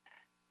time.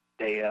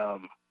 They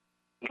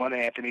wanted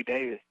Anthony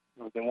Davis. It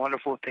would have been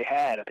wonderful if they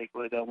had. I think it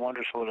would have done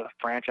wonders for the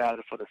franchise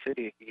and for the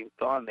city if he had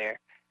gone there.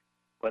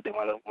 But they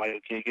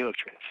wanted Kid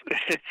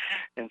Gilchrist.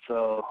 And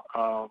so,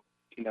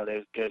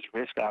 there's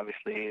risk,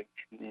 obviously,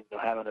 in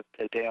having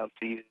a down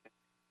season.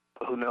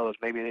 But who knows?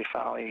 Maybe they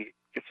finally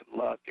get some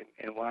luck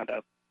and wind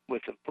up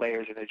with some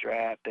players in the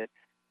draft that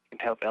can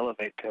help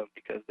elevate them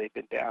because they've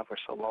been down for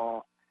so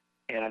long.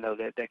 And I know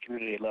that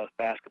community loves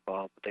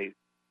basketball, but they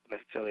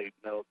necessarily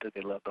know that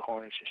they love the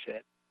Hornets just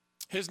yet.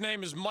 His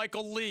name is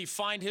Michael Lee.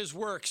 Find his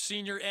work,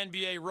 senior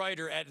NBA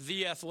writer at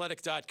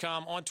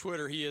theathletic.com. On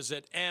Twitter, he is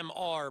at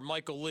MR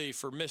Michael Lee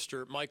for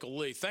Mr. Michael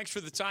Lee. Thanks for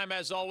the time,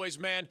 as always,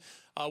 man.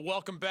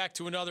 Welcome back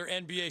to another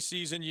NBA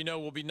season.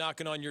 We'll be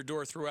knocking on your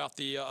door throughout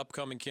the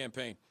upcoming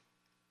campaign.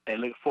 Hey,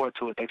 looking forward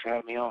to it. Thanks for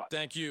having me on.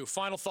 Thank you.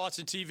 Final thoughts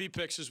and TV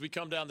picks as we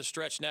come down the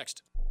stretch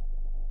next.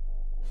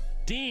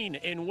 Dean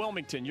in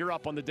Wilmington, you're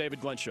up on the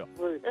David Glenn Show.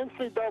 The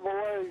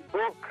NCAA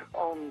book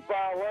on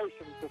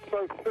violations is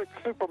so thick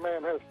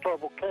Superman has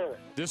trouble carrying.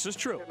 This is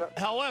true.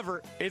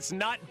 However, it's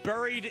not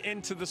buried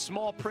into the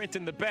small print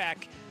in the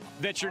back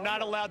that you're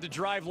not allowed to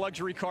drive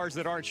luxury cars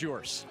that aren't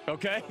yours,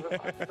 okay?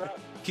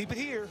 Keep it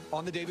here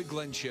on the David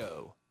Glenn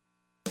Show.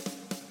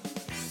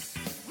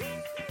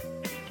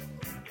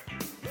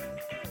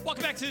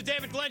 Welcome back to the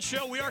David Glenn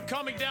Show. We are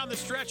coming down the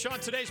stretch on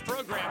today's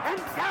program. And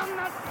down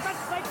the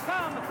stretch they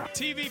come.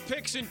 TV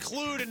picks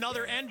include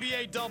another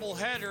NBA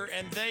doubleheader,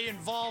 and they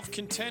involve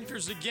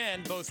contenders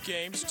again, both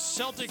games.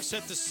 Celtics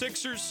at the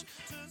Sixers.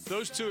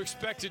 Those two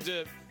expected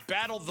to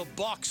battle the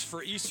Bucks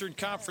for Eastern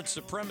Conference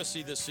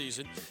supremacy this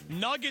season.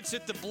 Nuggets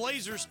at the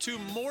Blazers, two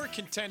more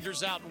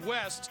contenders out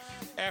west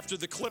after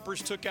the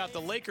Clippers took out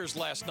the Lakers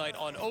last night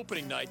on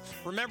opening night.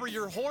 Remember,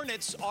 your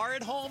Hornets are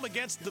at home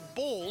against the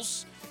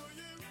Bulls.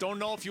 Don't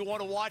know if you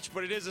want to watch,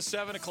 but it is a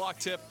 7 o'clock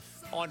tip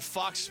on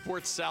Fox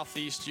Sports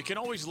Southeast. You can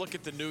always look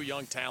at the new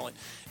young talent.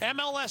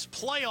 MLS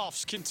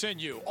playoffs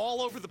continue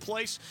all over the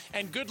place,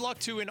 and good luck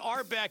to, in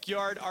our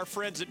backyard, our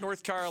friends at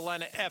North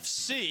Carolina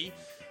FC.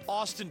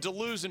 Austin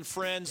Duluth and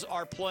friends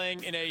are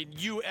playing in a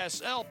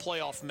USL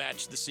playoff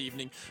match this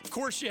evening. Of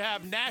course, you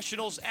have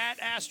Nationals at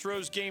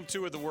Astros, Game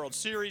 2 of the World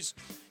Series.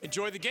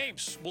 Enjoy the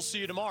games. We'll see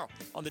you tomorrow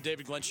on The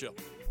David Glenn Show.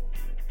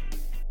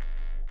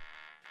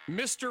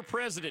 Mr.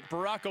 President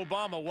Barack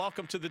Obama,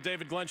 welcome to the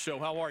David Glenn Show.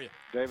 How are you?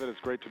 David, it's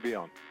great to be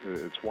on.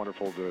 It's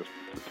wonderful to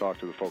talk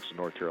to the folks in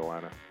North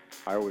Carolina.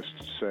 I always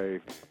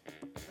say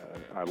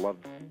I love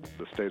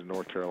the state of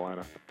North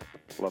Carolina,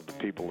 love the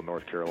people of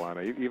North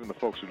Carolina. Even the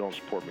folks who don't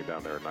support me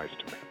down there are nice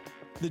to me.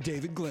 The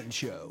David Glenn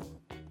Show.